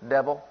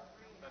 devil.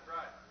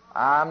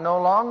 I'm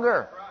no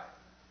longer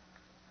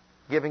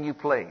giving you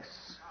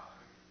place.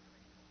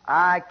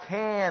 I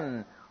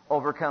can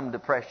overcome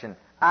depression.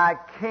 I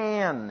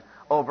can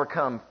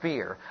overcome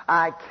fear.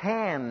 I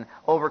can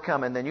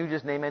overcome. And then you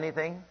just name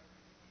anything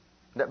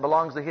that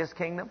belongs to His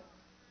kingdom,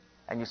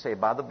 and you say,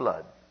 by the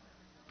blood.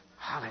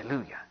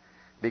 Hallelujah.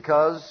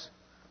 Because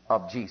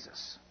of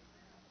Jesus.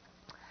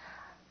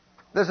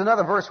 There's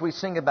another verse we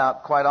sing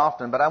about quite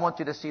often, but I want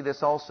you to see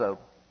this also.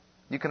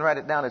 You can write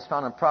it down. It's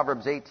found in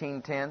Proverbs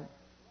 18:10.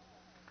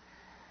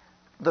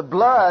 The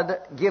blood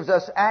gives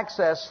us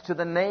access to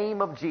the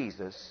name of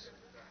Jesus,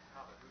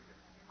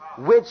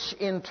 which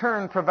in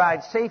turn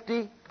provides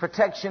safety,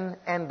 protection,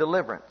 and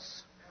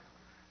deliverance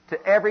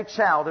to every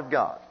child of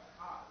God.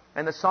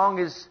 And the song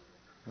is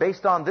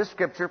based on this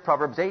scripture,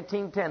 Proverbs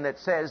 18:10, that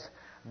says,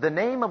 the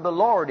name of the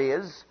Lord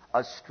is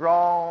a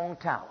strong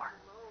tower.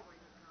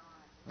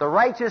 The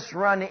righteous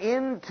run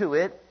into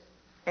it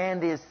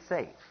and is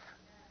safe.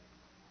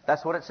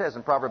 That's what it says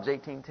in Proverbs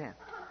 18:10.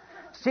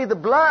 See, the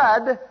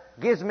blood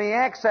gives me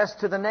access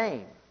to the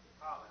name.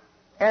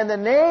 And the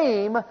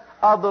name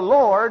of the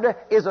Lord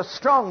is a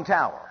strong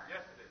tower. Yes,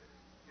 it is.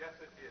 Yes,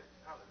 it is.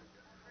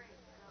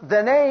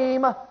 Hallelujah. The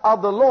name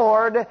of the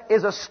Lord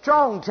is a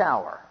strong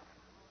tower.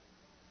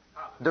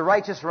 The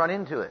righteous run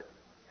into it.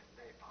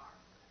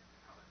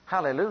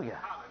 Hallelujah.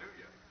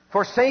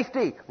 For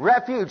safety,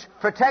 refuge,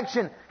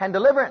 protection, and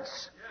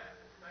deliverance.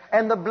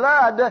 And the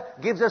blood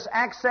gives us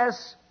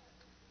access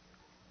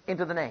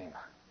into the name.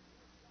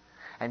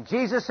 And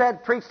Jesus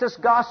said, preach this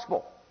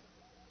gospel.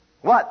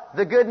 What?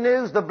 The good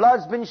news, the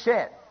blood's been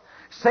shed.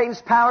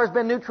 Satan's power has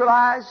been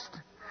neutralized.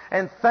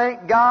 And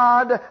thank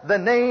God, the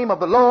name of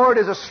the Lord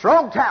is a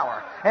strong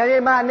tower. And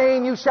in my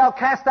name you shall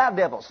cast out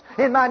devils.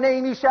 In my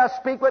name you shall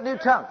speak with new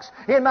tongues.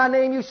 In my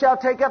name you shall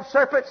take up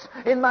serpents.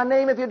 In my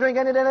name, if you drink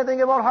anything,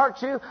 it won't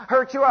hurt you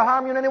or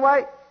harm you in any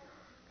way.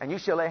 And you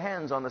shall lay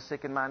hands on the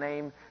sick in my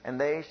name, and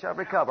they shall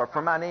recover.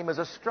 For my name is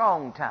a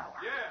strong tower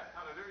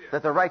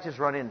that the righteous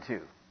run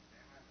into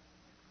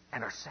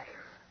and are safe.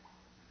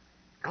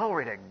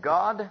 Glory to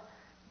God.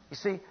 You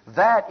see,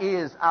 that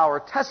is our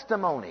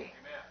testimony.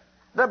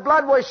 The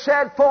blood was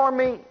shed for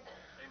me. Amen.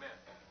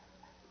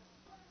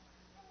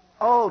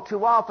 Oh,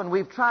 too often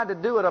we've tried to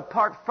do it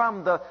apart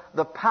from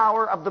the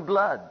power of the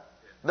blood,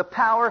 the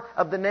power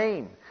of the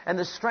name, and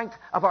the strength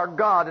of our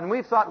God. And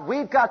we've thought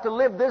we've got to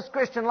live this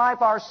Christian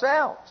life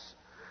ourselves.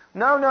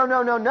 No.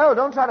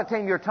 Don't try to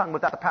tame your tongue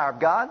without the power of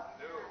God.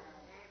 No.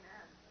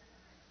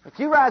 If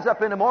you rise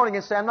up in the morning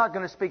and say, I'm not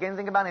going to speak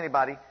anything about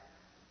anybody,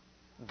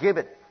 give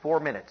it 4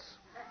 minutes.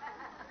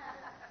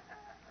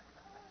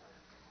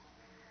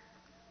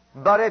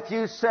 But if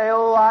you say,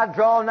 oh, I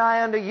draw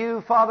nigh unto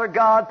you, Father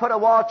God, put a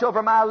watch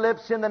over my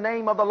lips in the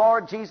name of the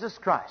Lord Jesus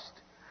Christ.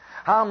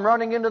 I'm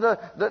running into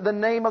the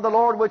name of the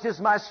Lord, which is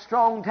my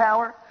strong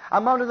tower.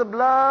 I'm under the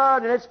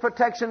blood and its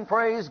protection,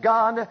 praise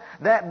God.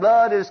 That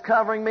blood is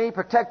covering me,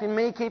 protecting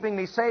me, keeping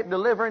me safe,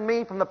 delivering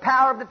me from the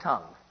power of the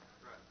tongue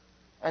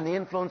and the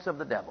influence of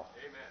the devil.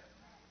 Amen.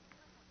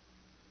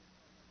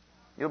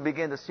 You'll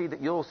begin to see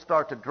that you'll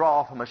start to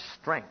draw from a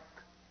strength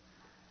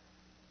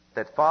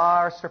that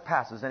far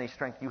surpasses any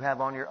strength you have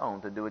on your own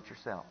to do it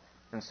yourself.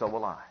 And so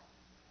will I.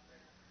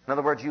 In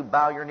other words, you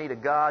bow your knee to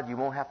God, you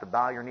won't have to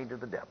bow your knee to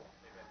the devil.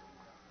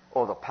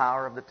 Or the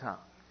power of the tongue.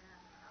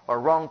 Or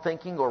wrong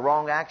thinking, or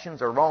wrong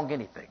actions, or wrong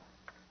anything.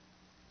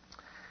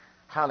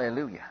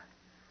 Hallelujah.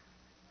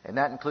 And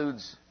that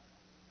includes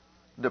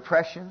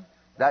depression,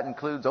 that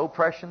includes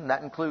oppression,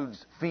 that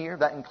includes fear,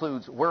 that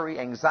includes worry,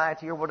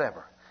 anxiety, or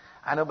whatever.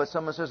 I know, but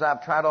someone says,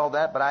 I've tried all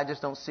that, but I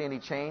just don't see any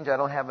change. I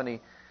don't have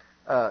any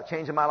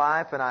change in my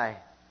life, and I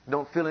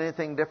don't feel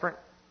anything different.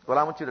 Well,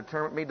 I want you to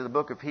turn with me to the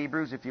book of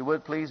Hebrews, if you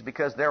would, please,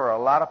 because there are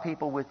a lot of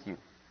people with you.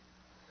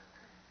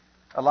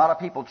 A lot of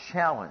people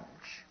challenge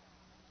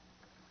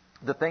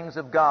the things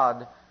of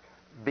God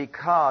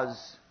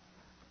because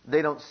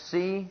they don't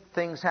see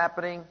things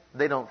happening,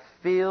 they don't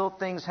feel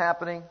things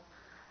happening,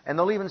 and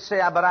they'll even say,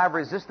 but I've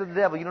resisted the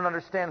devil. You don't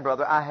understand,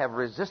 brother. I have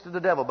resisted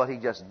the devil, but he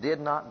just did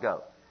not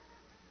go.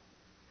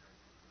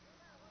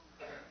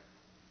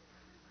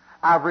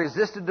 I've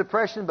resisted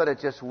depression, but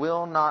it just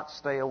will not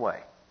stay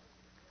away.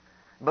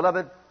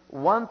 Beloved,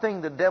 one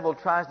thing the devil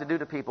tries to do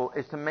to people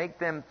is to make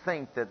them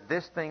think that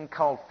this thing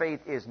called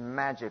faith is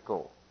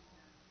magical.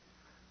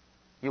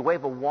 You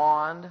wave a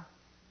wand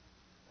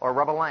or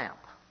rub a lamp,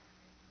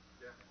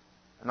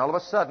 And all of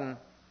a sudden,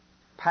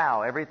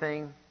 pow,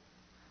 everything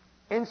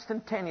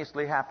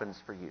instantaneously happens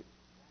for you.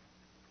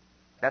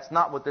 That's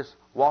not what this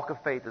walk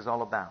of faith is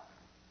all about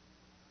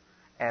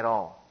at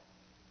all.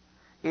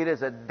 It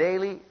is a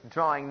daily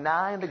drawing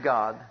nigh unto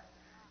God.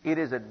 It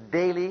is a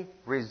daily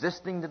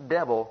resisting the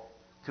devil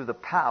through the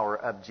power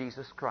of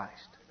Jesus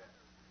Christ.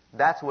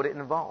 That's what it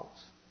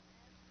involves.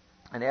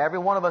 And every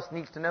one of us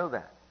needs to know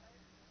that.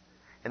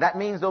 And that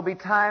means there'll be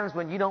times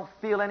when you don't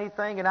feel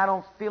anything and I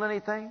don't feel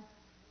anything.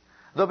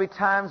 There'll be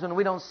times when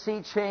we don't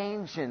see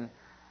change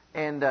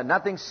and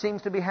nothing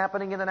seems to be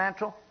happening in the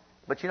natural.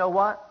 But you know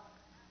what?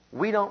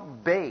 We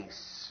don't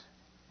base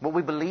what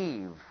we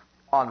believe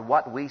on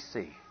what we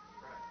see.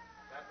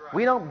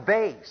 We don't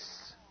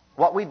base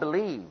what we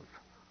believe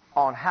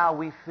on how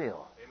we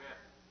feel.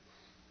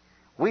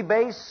 We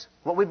base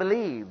what we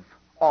believe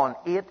on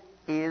it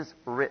is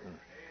written.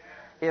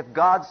 If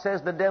God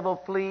says the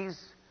devil flees,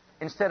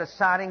 instead of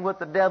siding with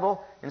the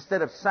devil,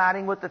 instead of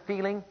siding with the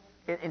feeling,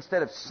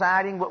 instead of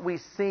siding what we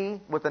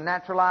see with the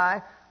natural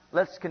eye,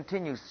 let's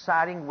continue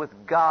siding with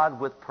God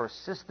with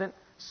persistent,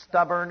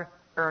 stubborn,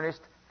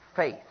 earnest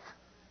faith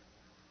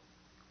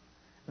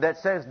that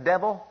says,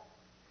 devil,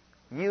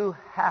 you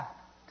have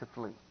to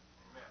flee.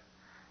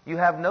 You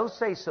have no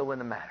say-so in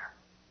the matter.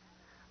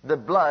 The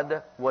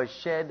blood was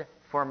shed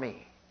for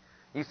me.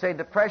 You say,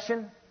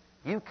 depression,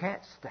 you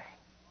can't stay.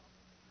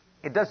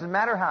 It doesn't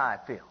matter how I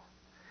feel.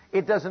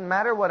 It doesn't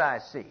matter what I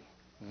see.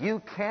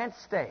 You can't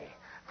stay,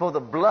 for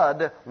the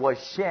blood was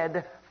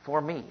shed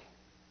for me.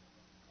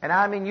 And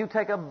I mean, you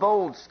take a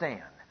bold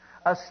stand,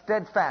 a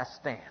steadfast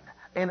stand,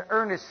 an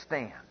earnest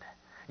stand.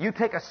 You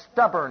take a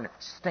stubborn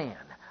stand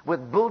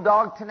with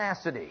bulldog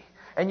tenacity,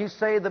 and you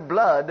say, the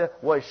blood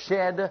was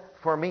shed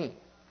for me.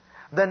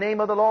 The name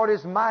of the Lord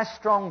is my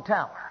strong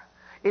tower.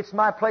 It's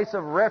my place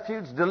of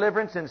refuge,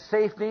 deliverance, and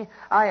safety.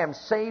 I am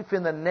safe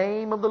in the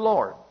name of the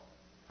Lord.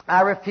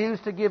 I refuse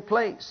to give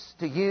place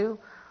to you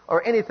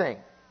or anything.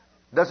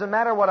 Doesn't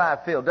matter what I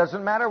feel.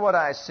 Doesn't matter what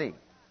I see.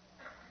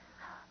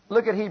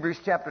 Look at Hebrews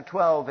chapter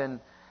 12, and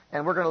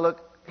we're going to look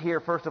here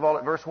first of all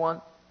at verse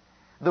 1.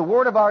 The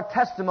word of our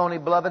testimony,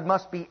 beloved,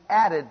 must be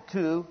added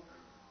to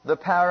the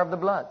power of the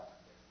blood.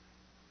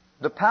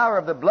 The power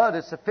of the blood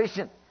is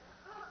sufficient.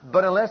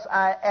 But unless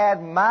I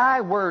add my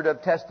word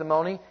of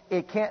testimony,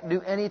 it can't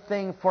do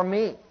anything for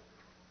me.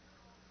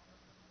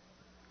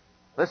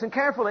 Listen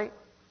carefully.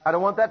 I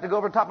don't want that to go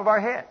over the top of our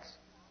heads.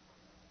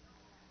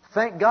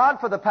 Thank God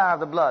for the power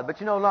of the blood. But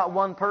you know, not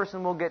one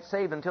person will get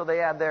saved until they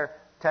add their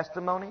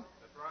testimony.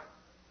 That's right.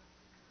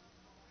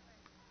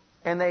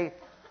 And they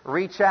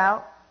reach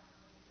out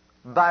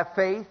by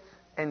faith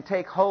and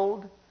take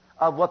hold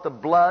of what the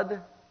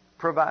blood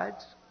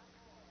provides.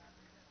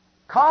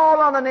 Call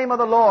on the name of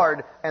the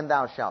Lord, and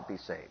thou shalt be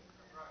saved.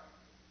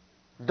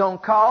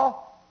 Don't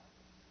call,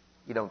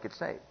 you don't get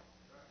saved.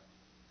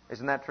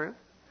 Isn't that true?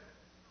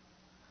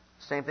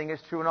 Same thing is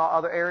true in all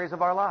other areas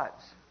of our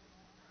lives.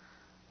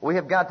 We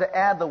have got to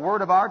add the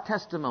word of our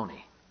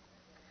testimony.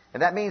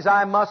 And that means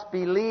I must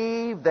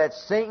believe that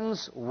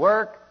Satan's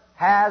work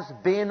has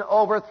been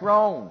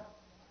overthrown.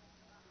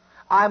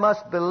 I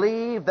must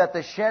believe that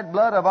the shed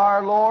blood of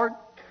our Lord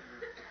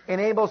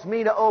enables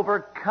me to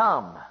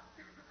overcome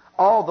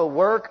all the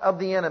work of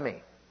the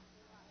enemy.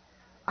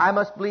 I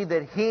must believe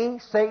that he,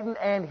 Satan,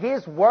 and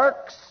his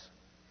works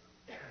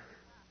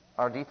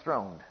are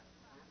dethroned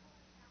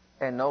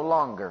and no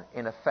longer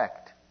in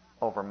effect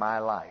over my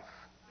life.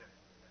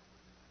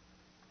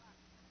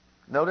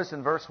 Notice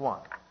in verse 1.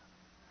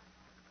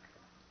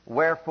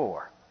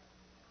 Wherefore,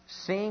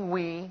 seeing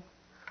we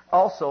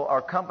also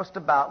are compassed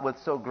about with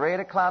so great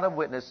a cloud of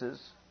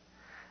witnesses,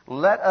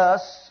 let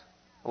us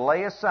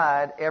lay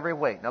aside every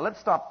weight. Now let's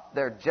stop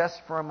there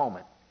just for a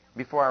moment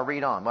before I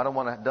read on. I don't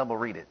want to double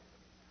read it.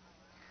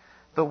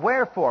 The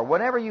wherefore,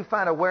 whenever you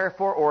find a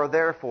wherefore or a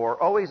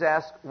therefore, always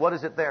ask, what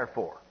is it there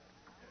for?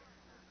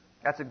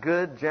 That's a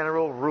good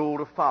general rule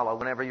to follow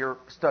whenever you're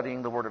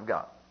studying the Word of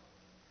God.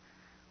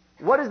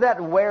 What is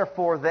that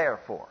wherefore there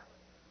for?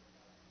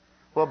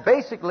 Well,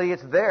 basically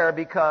it's there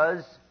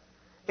because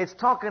it's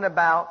talking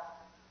about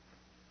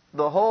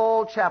the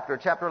whole chapter,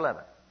 chapter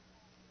 11.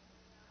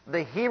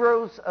 The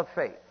heroes of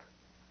faith.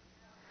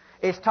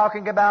 It's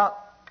talking about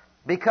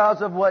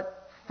because of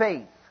what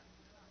faith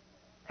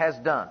has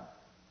done.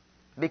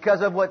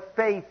 Because of what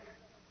faith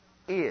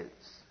is.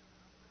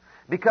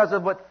 Because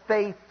of what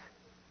faith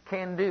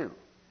can do.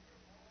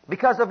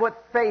 Because of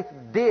what faith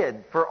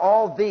did for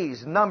all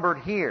these numbered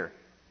here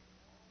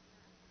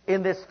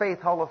in this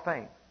Faith Hall of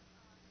Fame.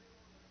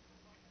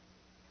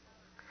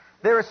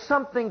 There is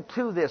something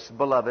to this,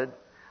 beloved.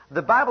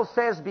 The Bible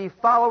says, be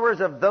followers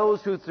of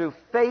those who through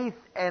faith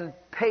and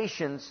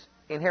patience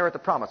inherit the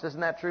promise.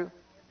 Isn't that true?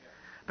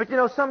 But you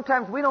know,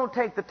 sometimes we don't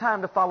take the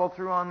time to follow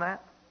through on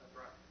that.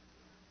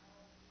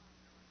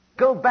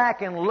 Go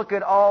back and look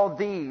at all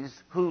these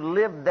who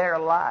lived their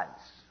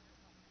lives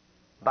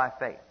by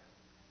faith.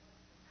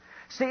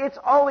 See, it's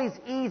always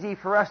easy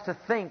for us to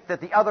think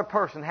that the other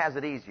person has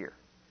it easier.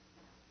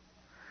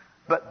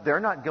 But they're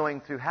not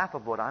going through half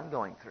of what I'm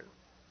going through.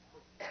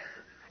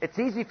 It's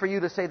easy for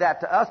you to say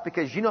that to us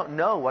because you don't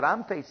know what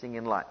I'm facing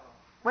in life.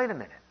 Wait a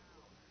minute.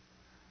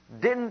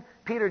 Didn't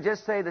Peter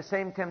just say the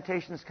same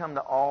temptations come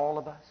to all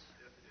of us?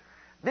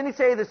 Didn't he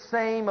say the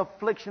same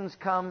afflictions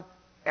come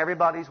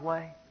everybody's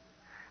way?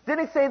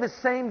 Didn't he say the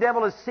same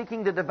devil is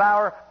seeking to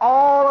devour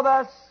all of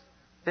us?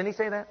 Didn't he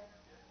say that?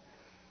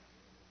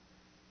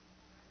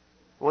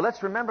 Well,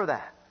 let's remember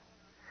that.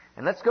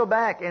 And let's go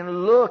back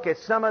and look at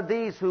some of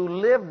these who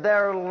lived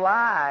their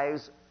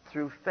lives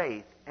through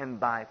faith and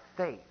by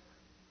faith.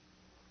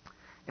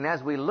 And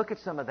as we look at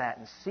some of that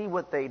and see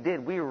what they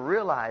did, we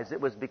realize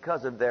it was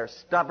because of their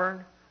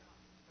stubborn,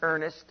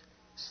 earnest,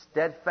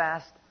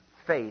 steadfast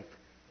faith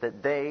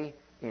that they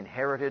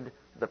inherited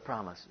the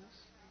promises.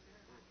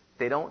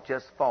 They don't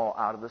just fall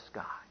out of the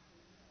sky.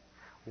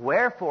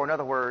 Wherefore, in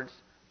other words,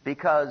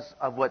 because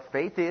of what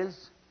faith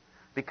is,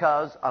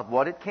 because of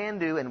what it can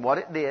do and what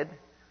it did,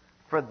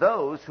 for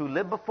those who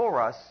live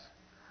before us,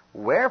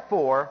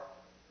 wherefore,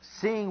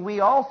 seeing we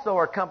also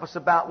are compassed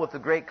about with a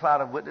great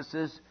cloud of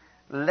witnesses,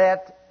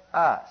 let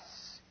us.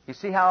 You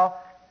see how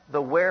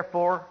the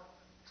wherefore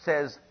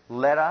says,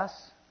 let us?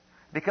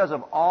 Because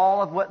of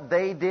all of what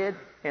they did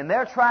in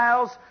their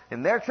trials,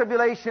 in their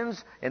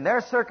tribulations, in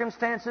their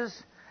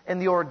circumstances, in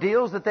the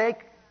ordeals that they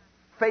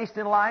faced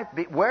in life.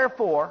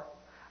 Wherefore,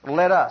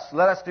 let us.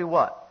 Let us do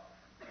what?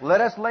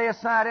 Let us lay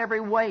aside every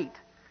weight.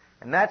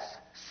 And that's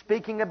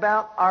speaking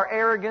about our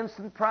arrogance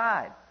and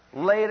pride.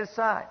 Lay it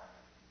aside.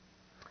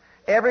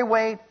 Every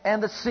weight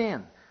and the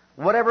sin.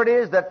 Whatever it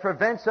is that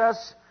prevents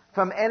us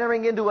from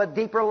entering into a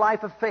deeper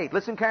life of faith.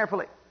 Listen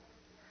carefully.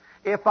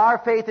 If our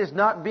faith is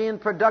not being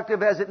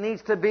productive as it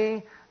needs to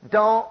be,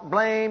 don't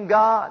blame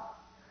God.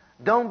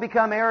 Don't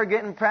become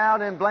arrogant and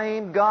proud and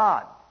blame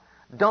God.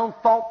 Don't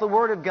fault the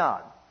Word of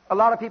God. A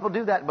lot of people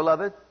do that,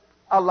 beloved.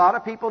 A lot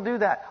of people do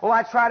that. Oh,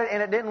 I tried it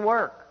and it didn't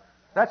work.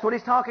 That's what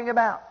he's talking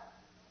about.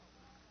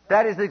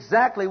 That is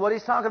exactly what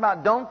he's talking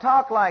about. Don't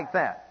talk like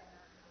that.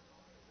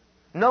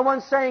 No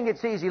one's saying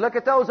it's easy. Look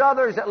at those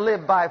others that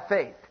lived by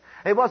faith.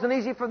 It wasn't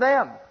easy for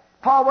them.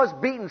 Paul was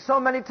beaten so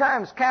many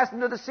times, cast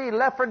into the sea,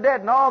 left for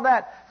dead, and all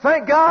that.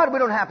 Thank God we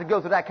don't have to go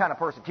through that kind of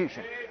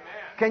persecution. Amen.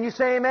 Can you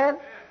say amen?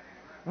 Amen?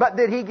 But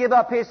did he give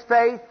up his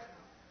faith?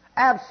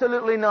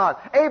 Absolutely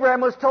not.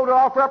 Abraham was told to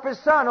offer up his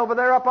son over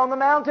there up on the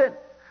mountain.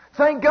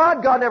 Thank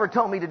God God never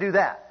told me to do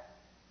that.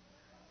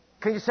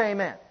 Can you say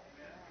amen? Amen?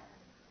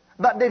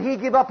 But did he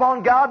give up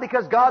on God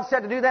because God said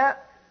to do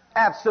that?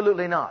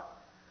 Absolutely not.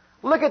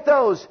 Look at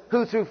those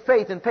who through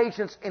faith and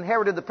patience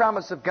inherited the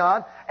promise of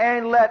God,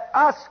 and let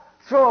us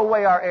throw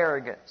away our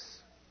arrogance.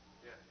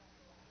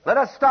 Let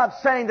us stop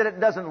saying that it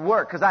doesn't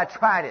work because I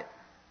tried it.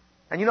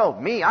 And you know,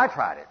 me, I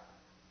tried it.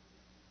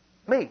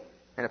 Me.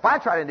 And if I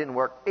tried it and it didn't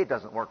work, it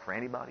doesn't work for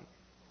anybody.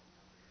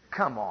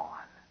 Come on.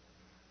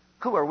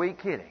 Who are we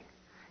kidding?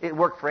 It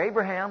worked for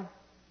Abraham.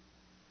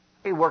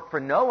 It worked for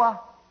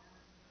Noah.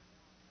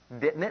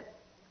 Didn't it?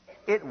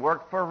 It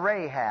worked for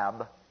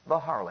Rahab, the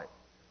harlot.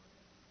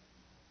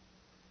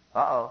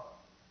 Uh-oh.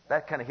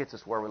 That kind of hits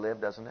us where we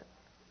live, doesn't it?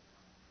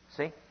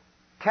 See?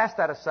 Cast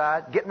that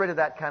aside. Get rid of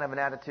that kind of an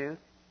attitude.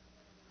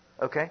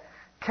 Okay?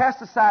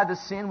 Cast aside the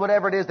sin,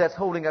 whatever it is that's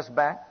holding us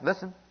back.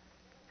 Listen.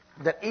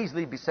 That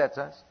easily besets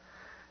us.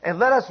 And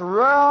let us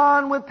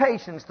run with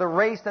patience the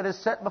race that is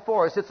set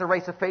before us. It's a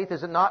race of faith,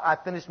 is it not? I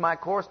finished my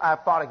course. I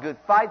fought a good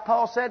fight,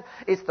 Paul said.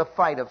 It's the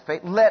fight of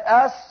faith. Let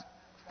us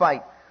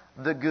fight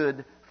the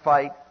good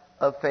fight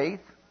of faith.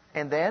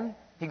 And then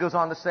he goes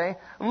on to say,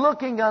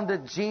 looking unto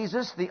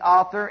Jesus, the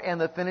author and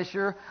the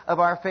finisher of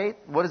our faith.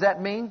 What does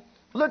that mean?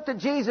 Look to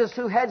Jesus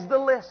who heads the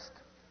list.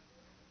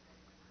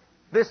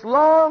 This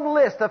long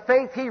list of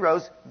faith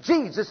heroes,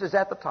 Jesus is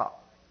at the top.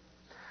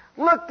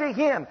 Look to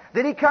Him.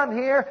 Did He come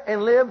here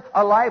and live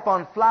a life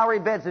on flowery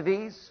beds of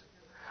ease?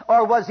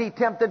 Or was He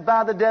tempted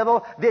by the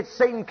devil? Did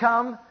Satan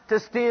come to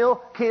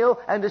steal, kill,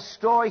 and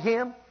destroy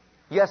Him?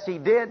 Yes, He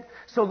did.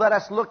 So let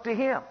us look to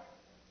Him.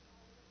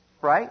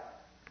 Right?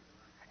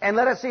 And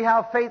let us see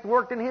how faith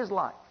worked in His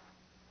life.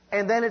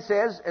 And then it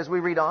says, as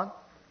we read on,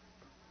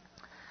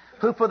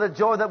 who for the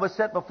joy that was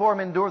set before Him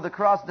endured the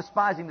cross,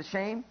 despising the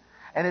shame,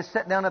 and is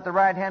set down at the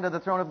right hand of the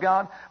throne of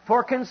God.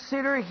 For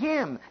consider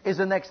Him is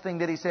the next thing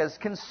that he says.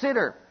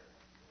 Consider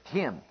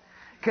Him.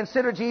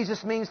 Consider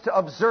Jesus means to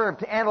observe,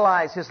 to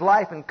analyze His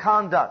life and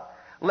conduct,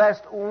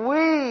 lest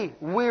we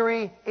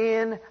weary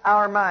in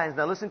our minds.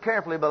 Now listen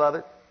carefully,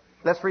 beloved.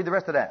 Let's read the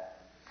rest of that.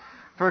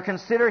 For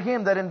consider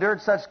Him that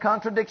endured such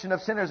contradiction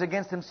of sinners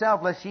against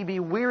Himself, lest ye be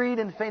wearied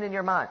and faint in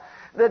your mind.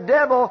 The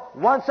devil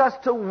wants us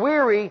to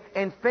weary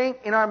and faint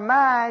in our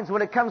minds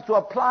when it comes to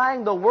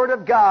applying the Word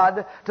of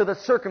God to the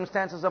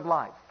circumstances of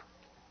life.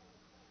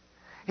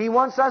 He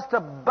wants us to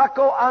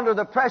buckle under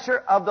the pressure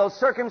of those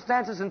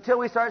circumstances until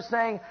we start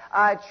saying,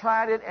 I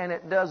tried it and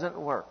it doesn't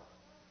work.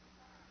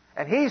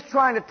 And he's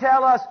trying to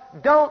tell us,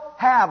 don't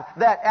have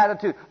that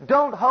attitude.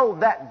 Don't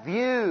hold that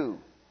view.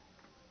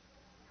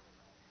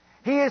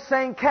 He is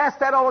saying, cast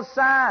that all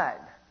aside.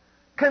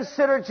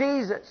 Consider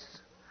Jesus.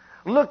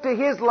 Look to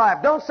His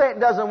life. Don't say it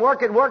doesn't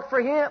work. It worked for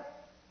Him.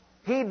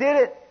 He did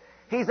it.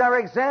 He's our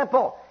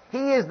example.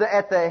 He is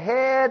at the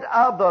head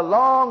of the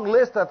long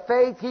list of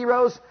faith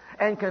heroes,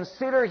 and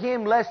consider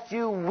Him lest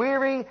you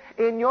weary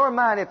in your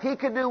mind. If He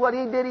could do what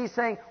He did, He's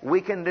saying,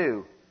 we can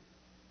do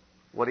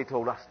what He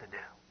told us to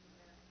do.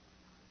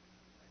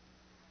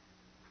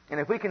 And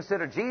if we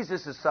consider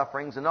Jesus'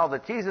 sufferings and all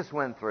that Jesus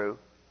went through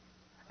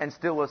and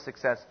still was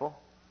successful,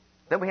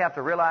 then we have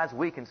to realize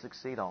we can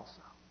succeed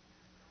also.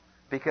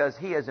 Because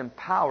He has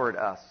empowered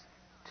us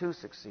to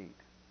succeed.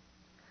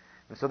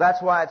 And so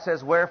that's why it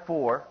says,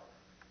 wherefore,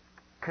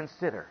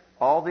 consider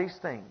all these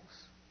things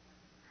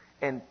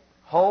and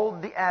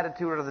hold the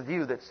attitude or the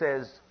view that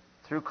says,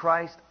 through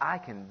Christ, I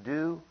can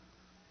do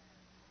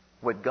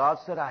what God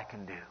said I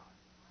can do.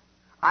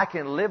 I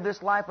can live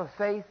this life of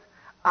faith.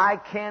 I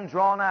can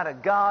draw nigh to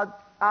God.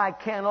 I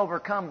can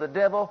overcome the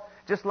devil,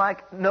 just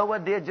like Noah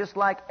did, just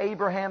like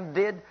Abraham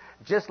did,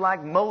 just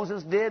like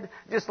Moses did,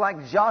 just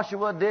like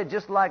Joshua did,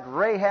 just like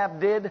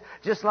Rahab did,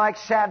 just like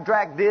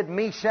Shadrach did,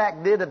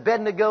 Meshach did,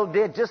 Abednego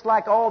did, just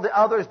like all the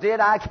others did.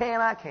 I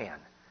can.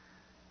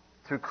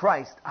 Through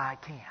Christ, I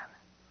can.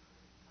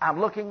 I'm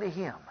looking to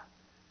Him,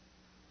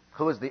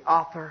 who is the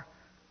author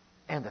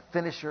and the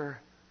finisher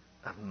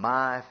of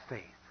my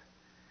faith.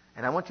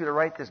 And I want you to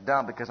write this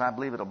down because I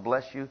believe it'll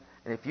bless you.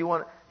 And if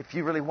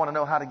you really want to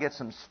know how to get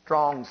some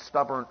strong,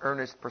 stubborn,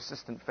 earnest,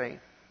 persistent faith,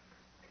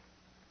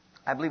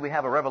 I believe we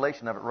have a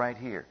revelation of it right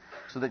here,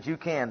 so that you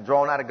can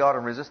draw nigh to God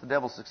and resist the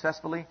devil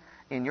successfully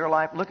in your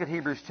life. Look at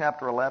Hebrews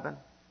chapter 11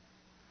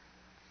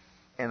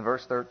 and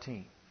verse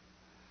 13.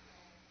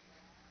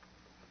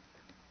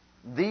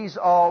 These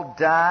all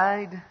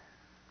died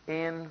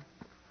in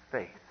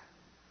faith.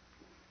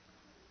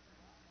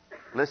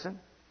 Listen.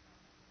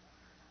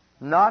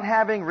 Not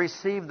having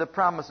received the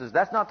promises.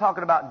 That's not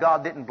talking about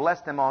God didn't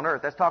bless them on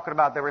earth. That's talking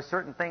about there were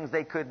certain things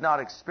they could not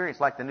experience,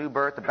 like the new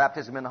birth, the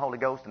baptism in the Holy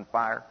Ghost and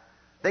fire.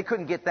 They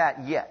couldn't get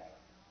that yet.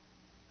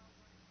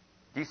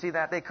 Do you see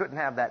that? They couldn't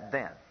have that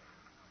then.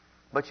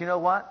 But you know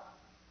what?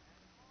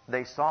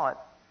 They saw it.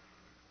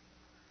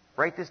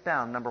 Write this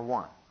down, number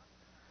one.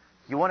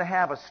 You want to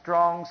have a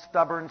strong,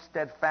 stubborn,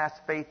 steadfast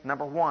faith,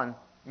 number one,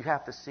 you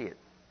have to see it.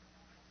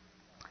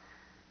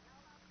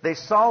 They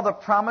saw the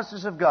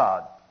promises of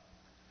God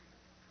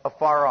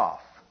afar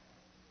off.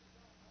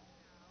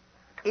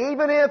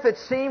 Even if it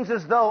seems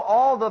as though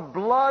all the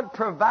blood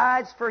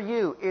provides for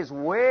you is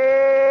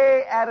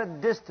way at a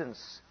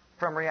distance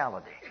from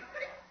reality,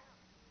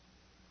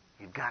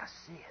 you've got to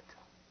see it.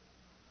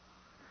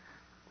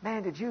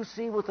 Man, did you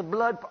see what the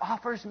blood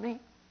offers me?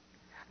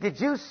 Did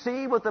you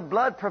see what the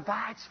blood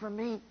provides for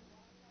me?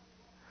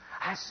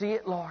 I see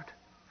it, Lord.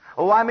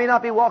 Oh, I may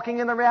not be walking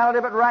in the reality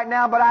of it right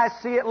now, but I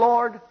see it,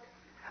 Lord.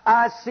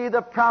 I see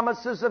the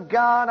promises of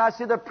God. I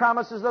see the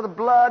promises of the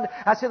blood.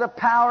 I see the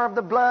power of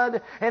the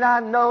blood. And I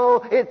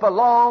know it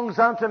belongs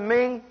unto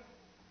me.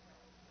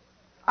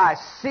 I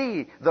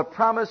see the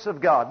promise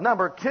of God.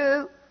 Number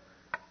two,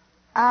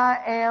 I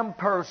am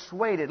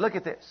persuaded. Look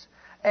at this.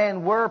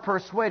 And we're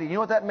persuaded. You know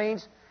what that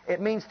means?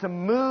 It means to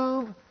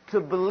move to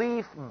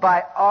belief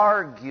by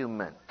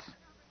argument.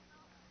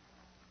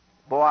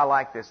 Boy, I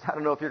like this. I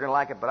don't know if you're going to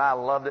like it, but I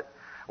loved it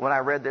when I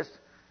read this.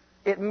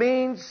 It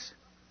means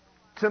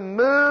to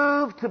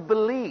move to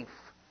belief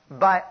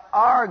by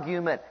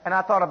argument. And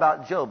I thought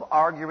about Job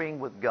arguing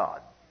with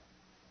God.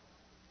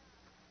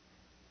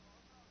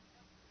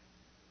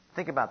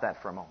 Think about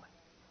that for a moment.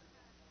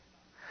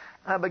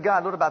 But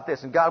God, what about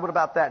this? And God, what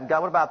about that? And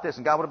God, what about this?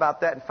 And God, what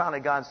about that? And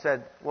finally God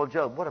said, well,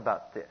 Job, what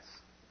about this?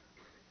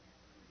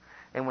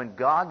 And when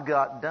God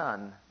got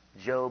done,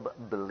 Job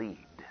believed.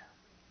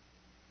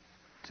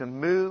 To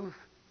move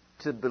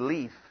to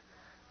belief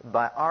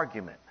by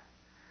argument.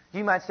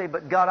 You might say,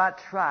 but God, I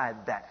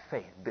tried that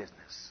faith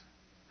business.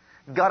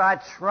 God,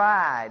 I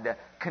tried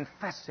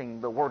confessing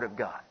the Word of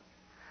God.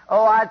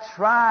 Oh, I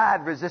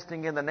tried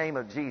resisting in the name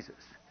of Jesus.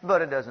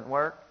 But it doesn't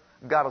work.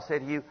 God will say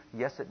to you,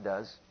 yes, it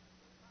does.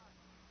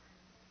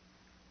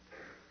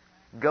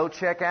 Go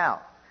check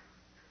out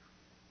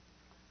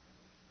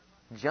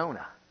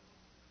Jonah.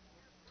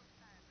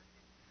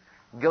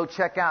 Go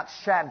check out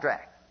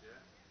Shadrach,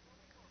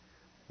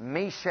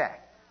 Meshach,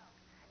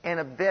 and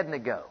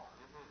Abednego.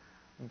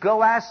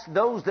 Go ask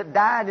those that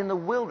died in the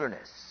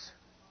wilderness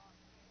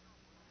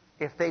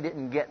if they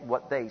didn't get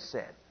what they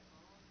said.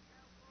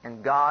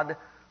 And God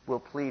will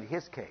plead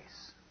His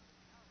case.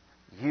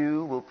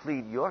 You will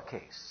plead your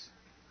case.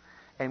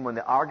 And when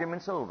the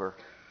argument's over,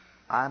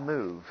 I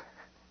move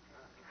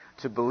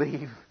to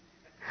believe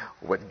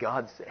what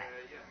God said.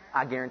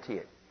 I guarantee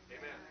it.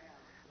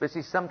 But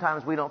see,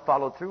 sometimes we don't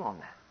follow through on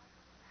that.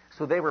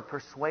 So they were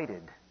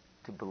persuaded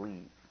to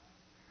believe.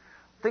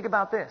 Think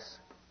about this.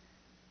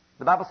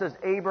 The Bible says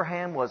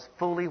Abraham was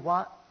fully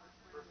what?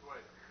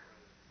 Persuaded.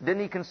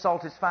 Didn't he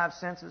consult his five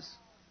senses?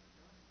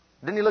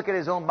 Didn't he look at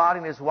his own body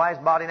and his wife's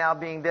body now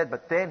being dead?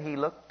 But then he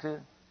looked to...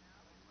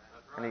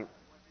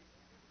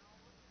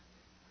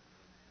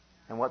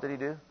 And what did he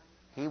do?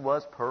 He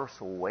was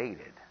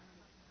persuaded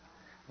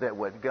that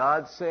what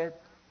God said,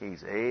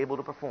 He's able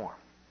to perform.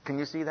 Can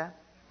you see that?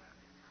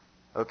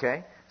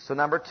 Okay. So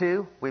number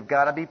two, we've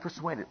got to be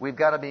persuaded. We've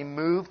got to be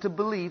moved to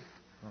belief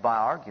by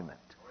argument.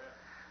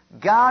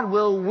 God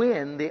will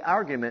win the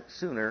argument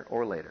sooner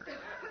or later.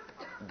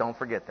 Don't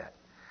forget that.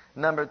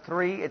 Number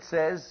 3, it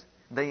says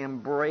they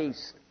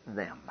embraced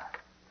them.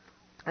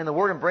 And the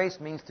word embrace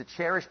means to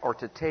cherish or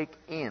to take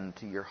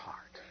into your heart.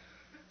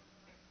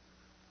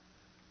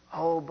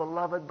 Oh,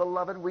 beloved,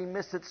 beloved, we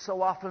miss it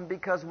so often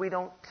because we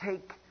don't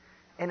take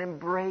and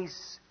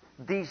embrace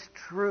these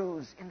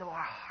truths into our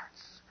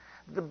hearts.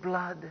 The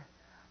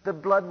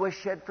blood was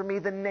shed for me.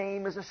 The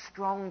name is a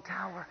strong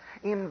tower.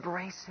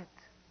 Embrace it.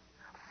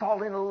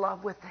 Fall in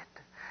love with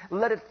it.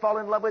 Let it fall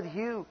in love with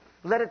you.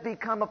 Let it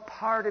become a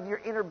part of your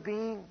inner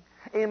being.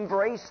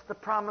 Embrace the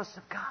promise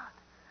of God.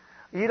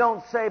 You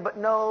don't say, but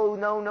no,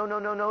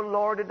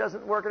 Lord, it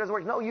doesn't work,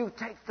 No, you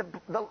take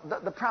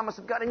the promise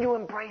of God and you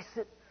embrace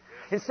it.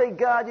 And say,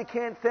 God, you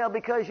can't fail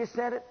because you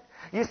said it.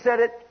 You said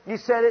it. You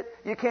said it.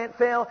 You can't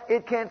fail.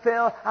 It can't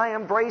fail. I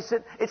embrace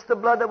it. It's the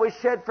blood that was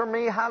shed for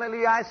me.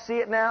 Hallelujah. I see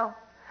it now.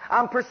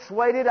 I'm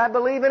persuaded. I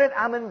believe in it.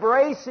 I'm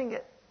embracing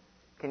it.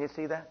 Can you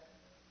see that?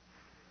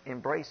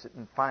 Embrace it.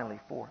 And finally,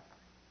 4th,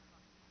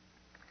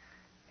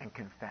 and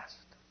confessed.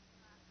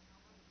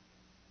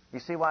 You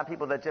see why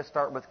people that just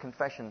start with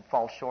confession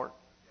fall short?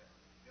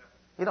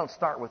 You don't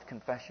start with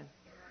confession.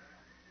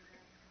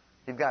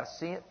 You've got to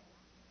see it.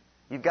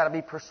 You've got to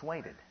be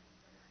persuaded.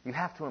 You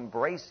have to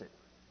embrace it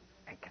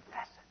and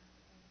confess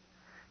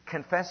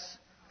it.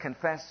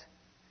 Confess,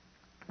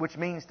 which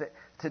means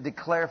to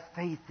declare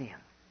faith in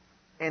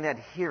and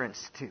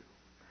adherence to.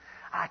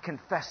 I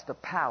confess the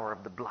power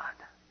of the blood.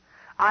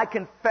 I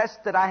confess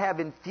that I have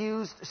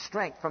infused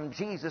strength from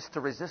Jesus to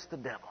resist the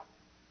devil.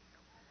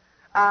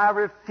 I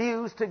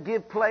refuse to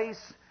give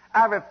place.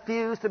 I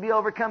refuse to be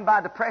overcome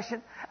by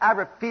depression. I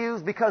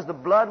refuse because the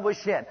blood was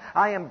shed.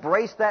 I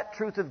embrace that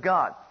truth of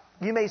God.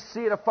 You may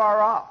see it afar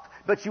off,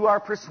 but you are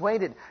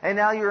persuaded. And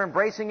now you're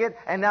embracing it,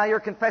 and now you're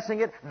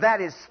confessing it.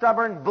 That is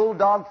stubborn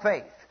bulldog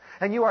faith.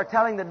 And you are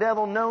telling the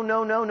devil, no.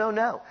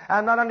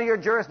 I'm not under your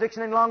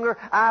jurisdiction any longer.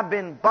 I've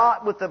been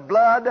bought with the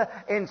blood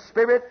in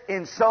spirit,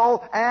 in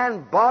soul,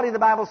 and body. The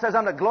Bible says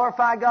I'm to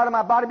glorify God in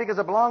my body because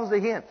it belongs to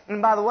Him.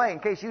 And by the way, in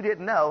case you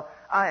didn't know,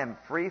 I am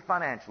free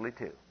financially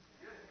too.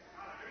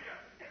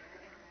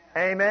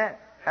 Amen.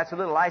 That's a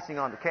little icing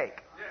on the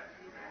cake.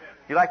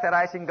 You like that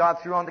icing God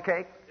threw on the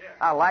cake?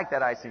 I like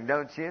that icing,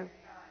 don't you?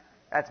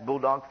 That's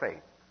bulldog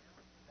faith.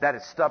 That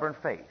is stubborn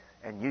faith.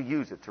 And you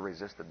use it to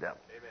resist the devil.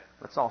 Amen.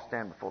 Let's all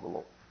stand before the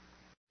Lord.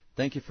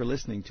 Thank you for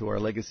listening to our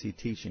legacy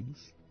teachings.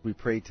 We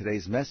pray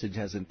today's message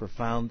has a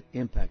profound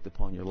impact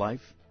upon your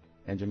life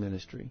and your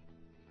ministry.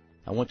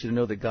 I want you to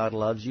know that God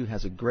loves you,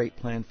 has a great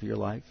plan for your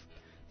life.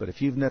 But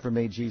if you've never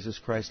made Jesus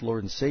Christ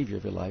Lord and Savior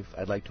of your life,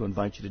 I'd like to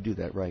invite you to do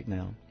that right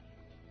now.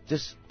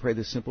 Just pray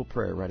this simple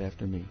prayer right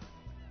after me.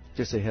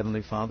 Just say,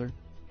 Heavenly Father,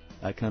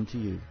 I come to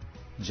you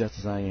just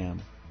as I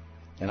am.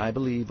 And I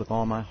believe with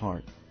all my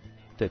heart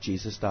that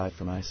Jesus died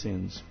for my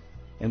sins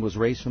and was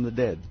raised from the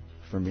dead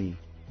for me.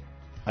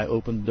 I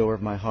open the door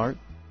of my heart.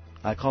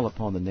 I call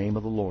upon the name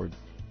of the Lord.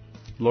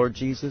 Lord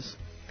Jesus,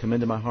 come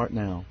into my heart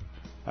now.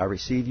 I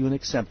receive you and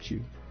accept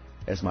you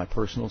as my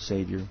personal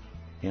Savior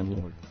and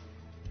Lord.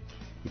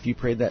 If you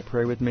prayed that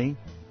prayer with me,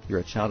 you're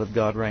a child of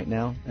God right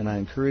now, and I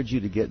encourage you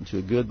to get into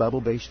a good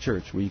Bible-based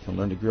church where you can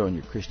learn to grow in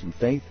your Christian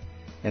faith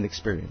and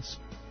experience.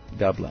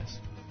 God bless.